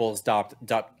 Lunchables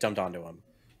dumped onto him.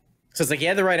 So it's like you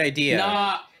had the right idea.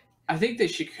 Nah, I think the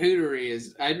charcuterie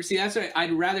is. I'd see. That's what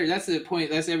I'd rather. That's the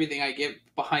point. That's everything I get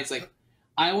behind. It's like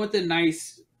I want the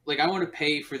nice. Like I want to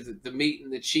pay for the meat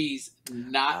and the cheese,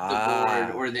 not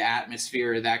the board or the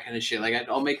atmosphere or that kind of shit. Like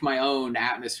I'll make my own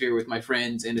atmosphere with my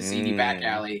friends in a seedy back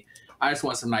alley. I just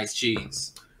want some nice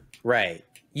cheese. Right.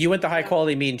 You want the high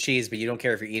quality meat and cheese, but you don't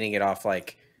care if you're eating it off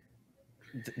like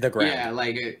the ground. Yeah,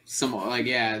 like like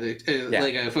Yeah.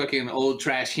 like a fucking old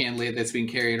trash can lid that's been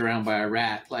carried around by a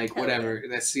rat. Like whatever.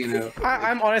 That's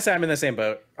I'm honestly I'm in the same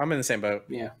boat. I'm in the same boat.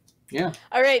 Yeah.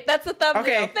 All right, that's the thumbnail.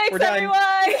 Okay, Thanks, we're done. everyone.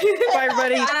 Bye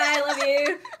everybody. I love you.